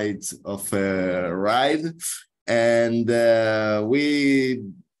quite of a ride. And we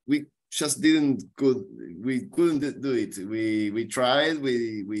just couldn't do it. We tried.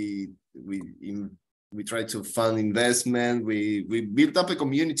 We tried to fund investment. We built up a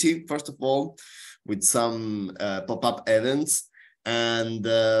community first of all with some pop-up events, and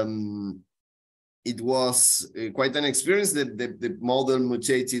it was quite an experience. The model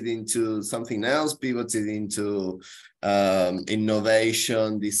mutated into something else, pivoted into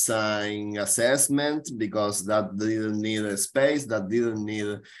innovation, design, assessment, because that didn't need a space, that didn't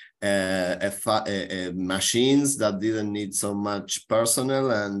need machines, that didn't need so much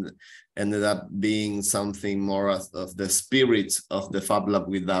personnel, and ended up being something more of the spirit of the Fab Lab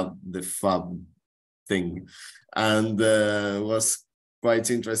without the Fab thing. And was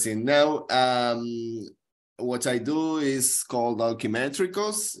quite interesting. Now, what I do is called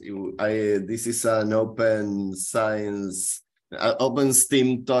Alchimetricos. This is an open science, open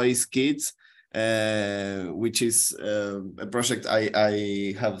STEAM toys kit, which is a project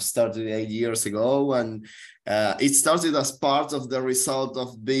I have started 8 years ago, and it started as part of the result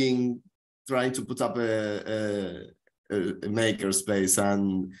of trying to put up a makerspace.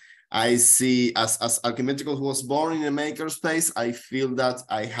 And I see, as Alchimetricos was born in a makerspace, I feel that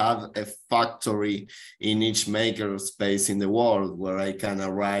I have a factory in each makerspace in the world where I can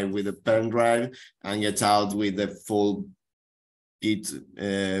arrive with a pen drive and get out with a full kit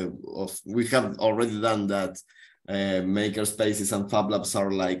we have already done that. Makerspaces and Fab Labs are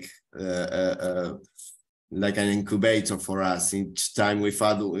like an incubator for us. Each time we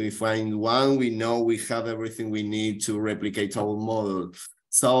find one, we know we have everything we need to replicate our model.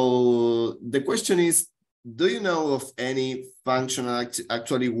 So the question is, do you know of any functional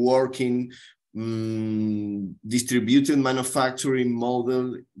actually working distributed manufacturing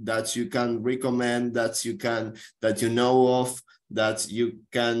model that you can recommend, that you know of, that you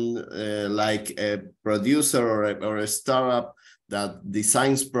can like a producer or a startup that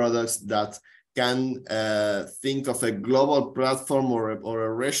designs products that can think of a global platform or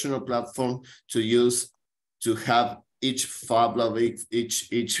a regional platform to use to have each Fab Lab, each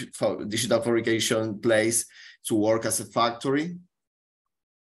digital fabrication place to work as a factory?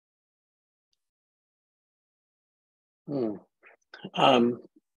 Yeah,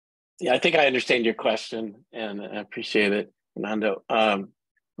 I think I understand your question, and I appreciate it, Fernando. Let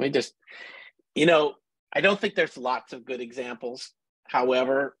me just, I don't think there's lots of good examples.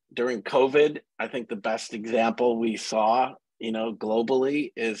 However, during COVID, I think the best example we saw,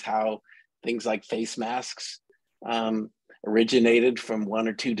 globally, is how things like face masks originated from one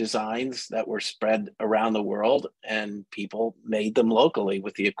or two designs that were spread around the world, and people made them locally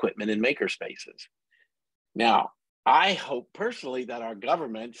with the equipment in makerspaces. Now, I hope personally that our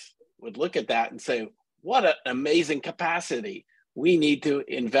governments would look at that and say, what an amazing capacity. We need to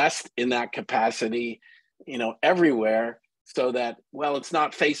invest in that capacity, everywhere, so that, well, it's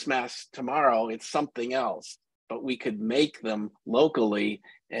not face masks tomorrow, it's something else, but we could make them locally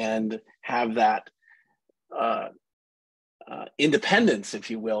and have that independence, if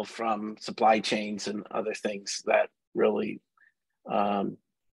you will, from supply chains and other things that really, but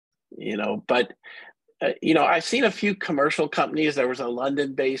I've seen a few commercial companies. There was a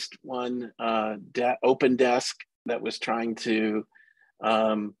London-based one, Open Desk, that was trying to,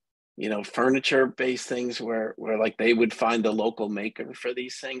 furniture-based things where like they would find the local maker for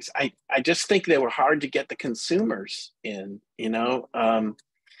these things. I just think they were hard to get the consumers in.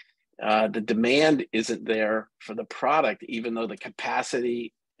 The demand isn't there for the product, even though the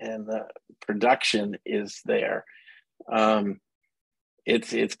capacity and the production is there.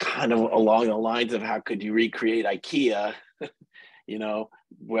 It's kind of along the lines of how could you recreate IKEA,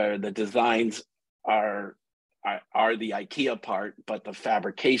 where the designs are the IKEA part, but the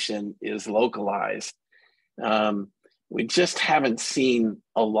fabrication is localized. We just haven't seen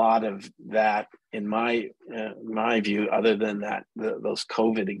a lot of that in my view, other than those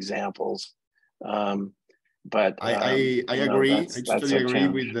COVID examples. But I agree. I totally agree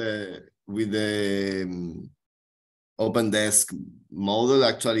with the Open Desk model.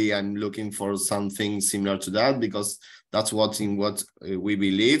 Actually, I'm looking for something similar to that, because that's what we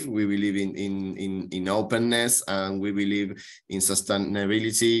believe. We believe in openness, and we believe in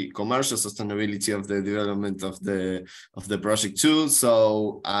sustainability, commercial sustainability of the development of the project too.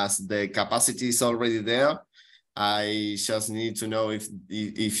 So as the capacity is already there, I just need to know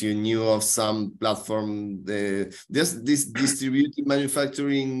if you knew of some platform, this distributed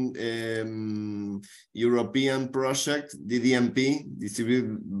manufacturing European project, DDMP,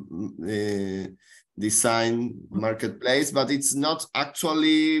 distributed design marketplace, but it's not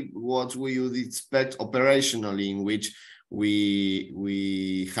actually what we would expect operationally, in which we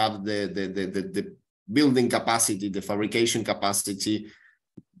have the building capacity, the fabrication capacity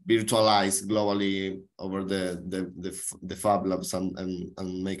virtualized globally over the Fab Labs and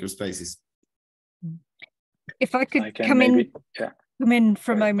makerspaces. If I could come in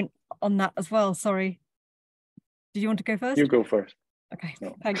for a moment on that as well. Sorry, did you want to go first? You go first. Okay,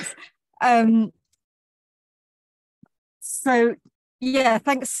 no. Thanks. So yeah,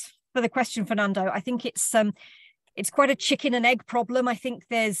 thanks for the question, Fernando. I think it's quite a chicken and egg problem. I think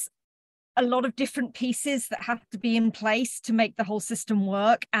there's a lot of different pieces that have to be in place to make the whole system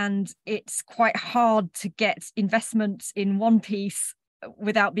work, and it's quite hard to get investment in one piece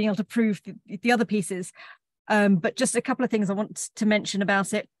without being able to prove the other pieces. But just a couple of things I want to mention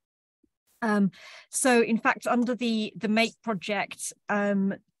about it. So in fact, under the Make project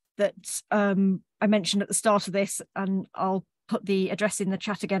that I mentioned at the start of this, and I'll put the address in the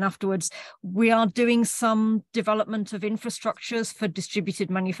chat again afterwards, we are doing some development of infrastructures for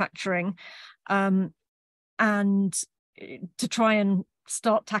distributed manufacturing, and to try and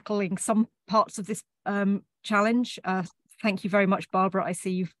start tackling some parts of this challenge. Thank you very much, Barbara. I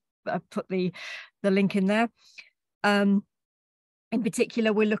see you've put the link in there. In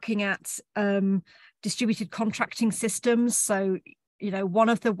particular, we're looking at distributed contracting systems. So, one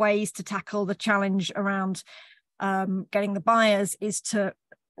of the ways to tackle the challenge around getting the buyers is to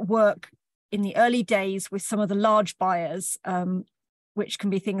work in the early days with some of the large buyers, which can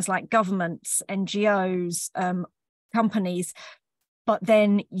be things like governments, NGOs, companies. But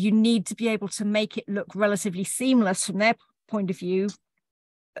then you need to be able to make it look relatively seamless from their point of view,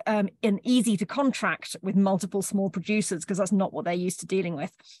 and easy to contract with multiple small producers, because that's not what they're used to dealing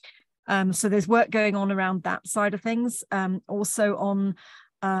with. So there's work going on around that side of things. Also on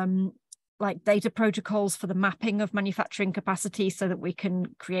like data protocols for the mapping of manufacturing capacity, so that we can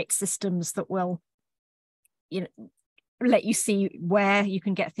create systems that will, let you see where you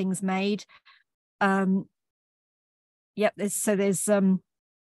can get things made. Yep, there's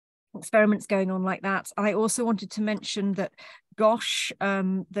experiments going on like that. I also wanted to mention that GOSH,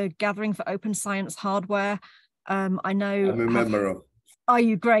 the Gathering for Open Science Hardware, I know... I'm a member of. Are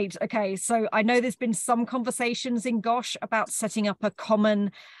you? Great. Okay, so I know there's been some conversations in GOSH about setting up a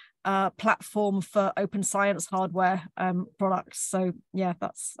common platform for open science hardware products. So yeah,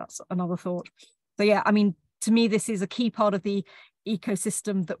 that's another thought. So yeah, I mean, to me, this is a key part of the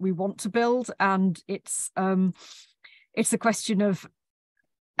ecosystem that we want to build, and it's a question of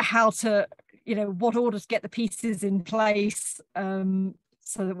how to, what order to get the pieces in place, so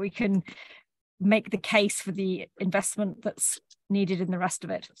that we can make the case for the investment that's needed in the rest of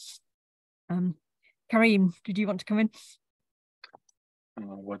it. Karim, did you want to come in?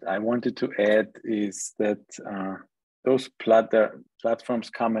 What I wanted to add is that those platforms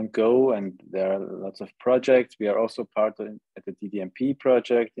come and go, and there are lots of projects. We are also part of at the DDMP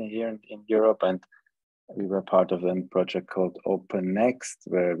project here in Europe, and we were part of a project called Open Next,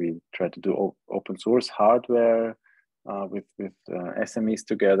 where we try to do open source hardware with SMEs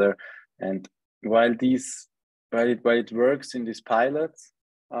together. And while it works in these pilots,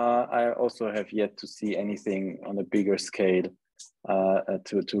 I also have yet to see anything on a bigger scale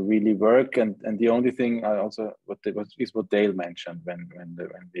to really work. And the only thing I also is what Dale mentioned when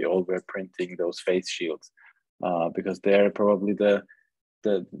we all were printing those face shields, because they're probably the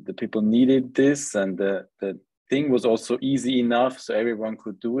people needed this, and the thing was also easy enough so everyone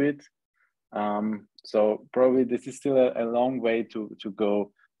could do it. So probably this is still a long way to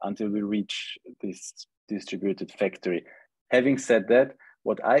go until we reach this distributed factory. Having said that,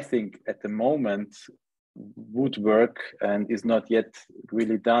 what I think at the moment would work and is not yet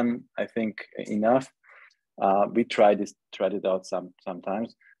really done, I think, enough. We tried it out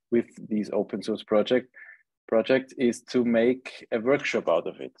sometimes with these open source project is to make a workshop out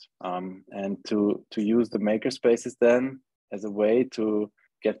of it, and to use the makerspaces then as a way to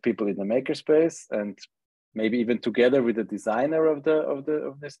get people in the makerspace, and maybe even together with the designer of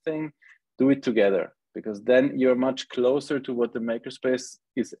this thing, do it together, because then you're much closer to what the makerspace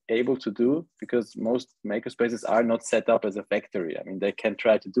is able to do, because most makerspaces are not set up as a factory. I mean, they can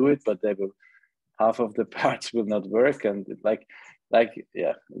try to do it, but half of the parts will not work, and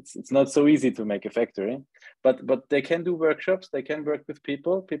it's not so easy to make a factory. But they can do workshops, they can work with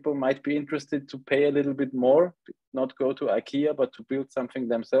people. People might be interested to pay a little bit more, not go to IKEA, but to build something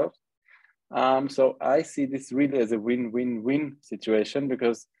themselves. So I see this really as a win-win-win situation,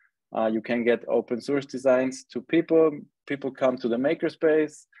 because you can get open source designs to people come to the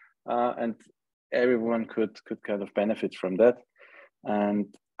makerspace, and everyone could kind of benefit from that.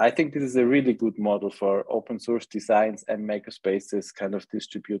 And I think this is a really good model for open source designs and makerspaces, kind of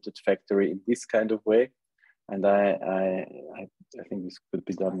distributed factory in this kind of way. And I think this could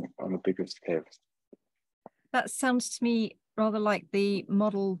be done on a bigger scale. That sounds to me rather like the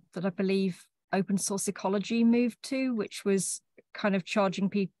model that I believe open source ecology moved to, which was kind of charging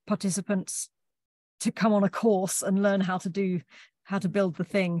participants to come on a course and learn how to build the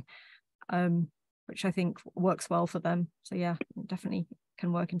thing, which I think works well for them. So yeah, definitely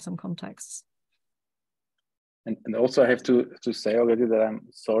can work in some contexts. And also I have to say already that I'm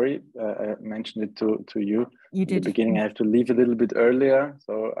sorry. I mentioned it to you. You did. In the beginning, I have to leave a little bit earlier,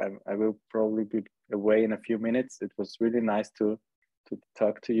 so I will probably be away in a few minutes. It was really nice to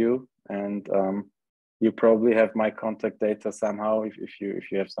talk to you, and you probably have my contact data somehow. If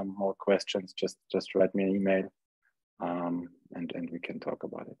you have some more questions, just write me an email, and we can talk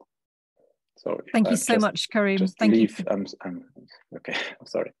about it. So thank you so much, Karim. Thank you. I'm okay. I'm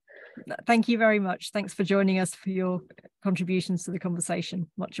sorry. Thank you very much. Thanks for joining us, for your contributions to the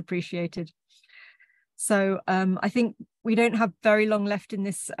conversation. Much appreciated. So I think we don't have very long left in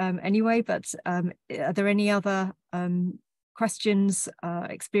this anyway, but are there any other questions,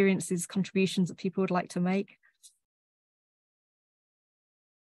 experiences, contributions that people would like to make?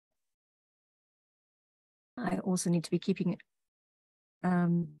 I also need to be keeping eye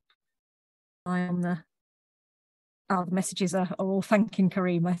on the messages are all thanking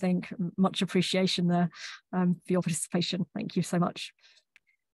Karim, I think. Much appreciation there for your participation. Thank you so much.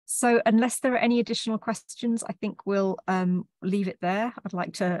 So unless there are any additional questions, I think we'll leave it there. I'd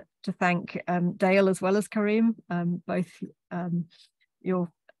like to thank Dale as well as Karim. Both your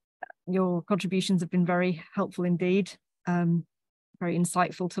contributions have been very helpful indeed, very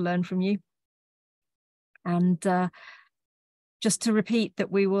insightful to learn from you. And just to repeat that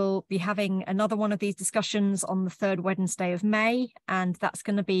we will be having another one of these discussions on the 3rd Wednesday of May, and that's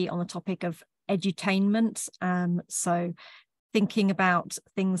going to be on the topic of edutainment. So thinking about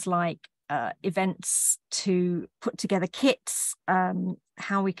things like events to put together kits,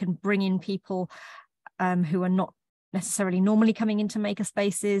 how we can bring in people who are not necessarily normally coming into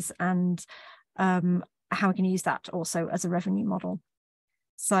makerspaces, and how we can use that also as a revenue model.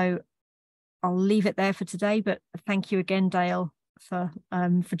 So I'll leave it there for today, but thank you again, Dale, for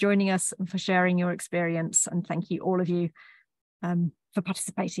joining us and for sharing your experience. And thank you, all of you, for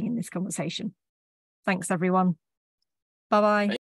participating in this conversation. Thanks, everyone. Bye-bye.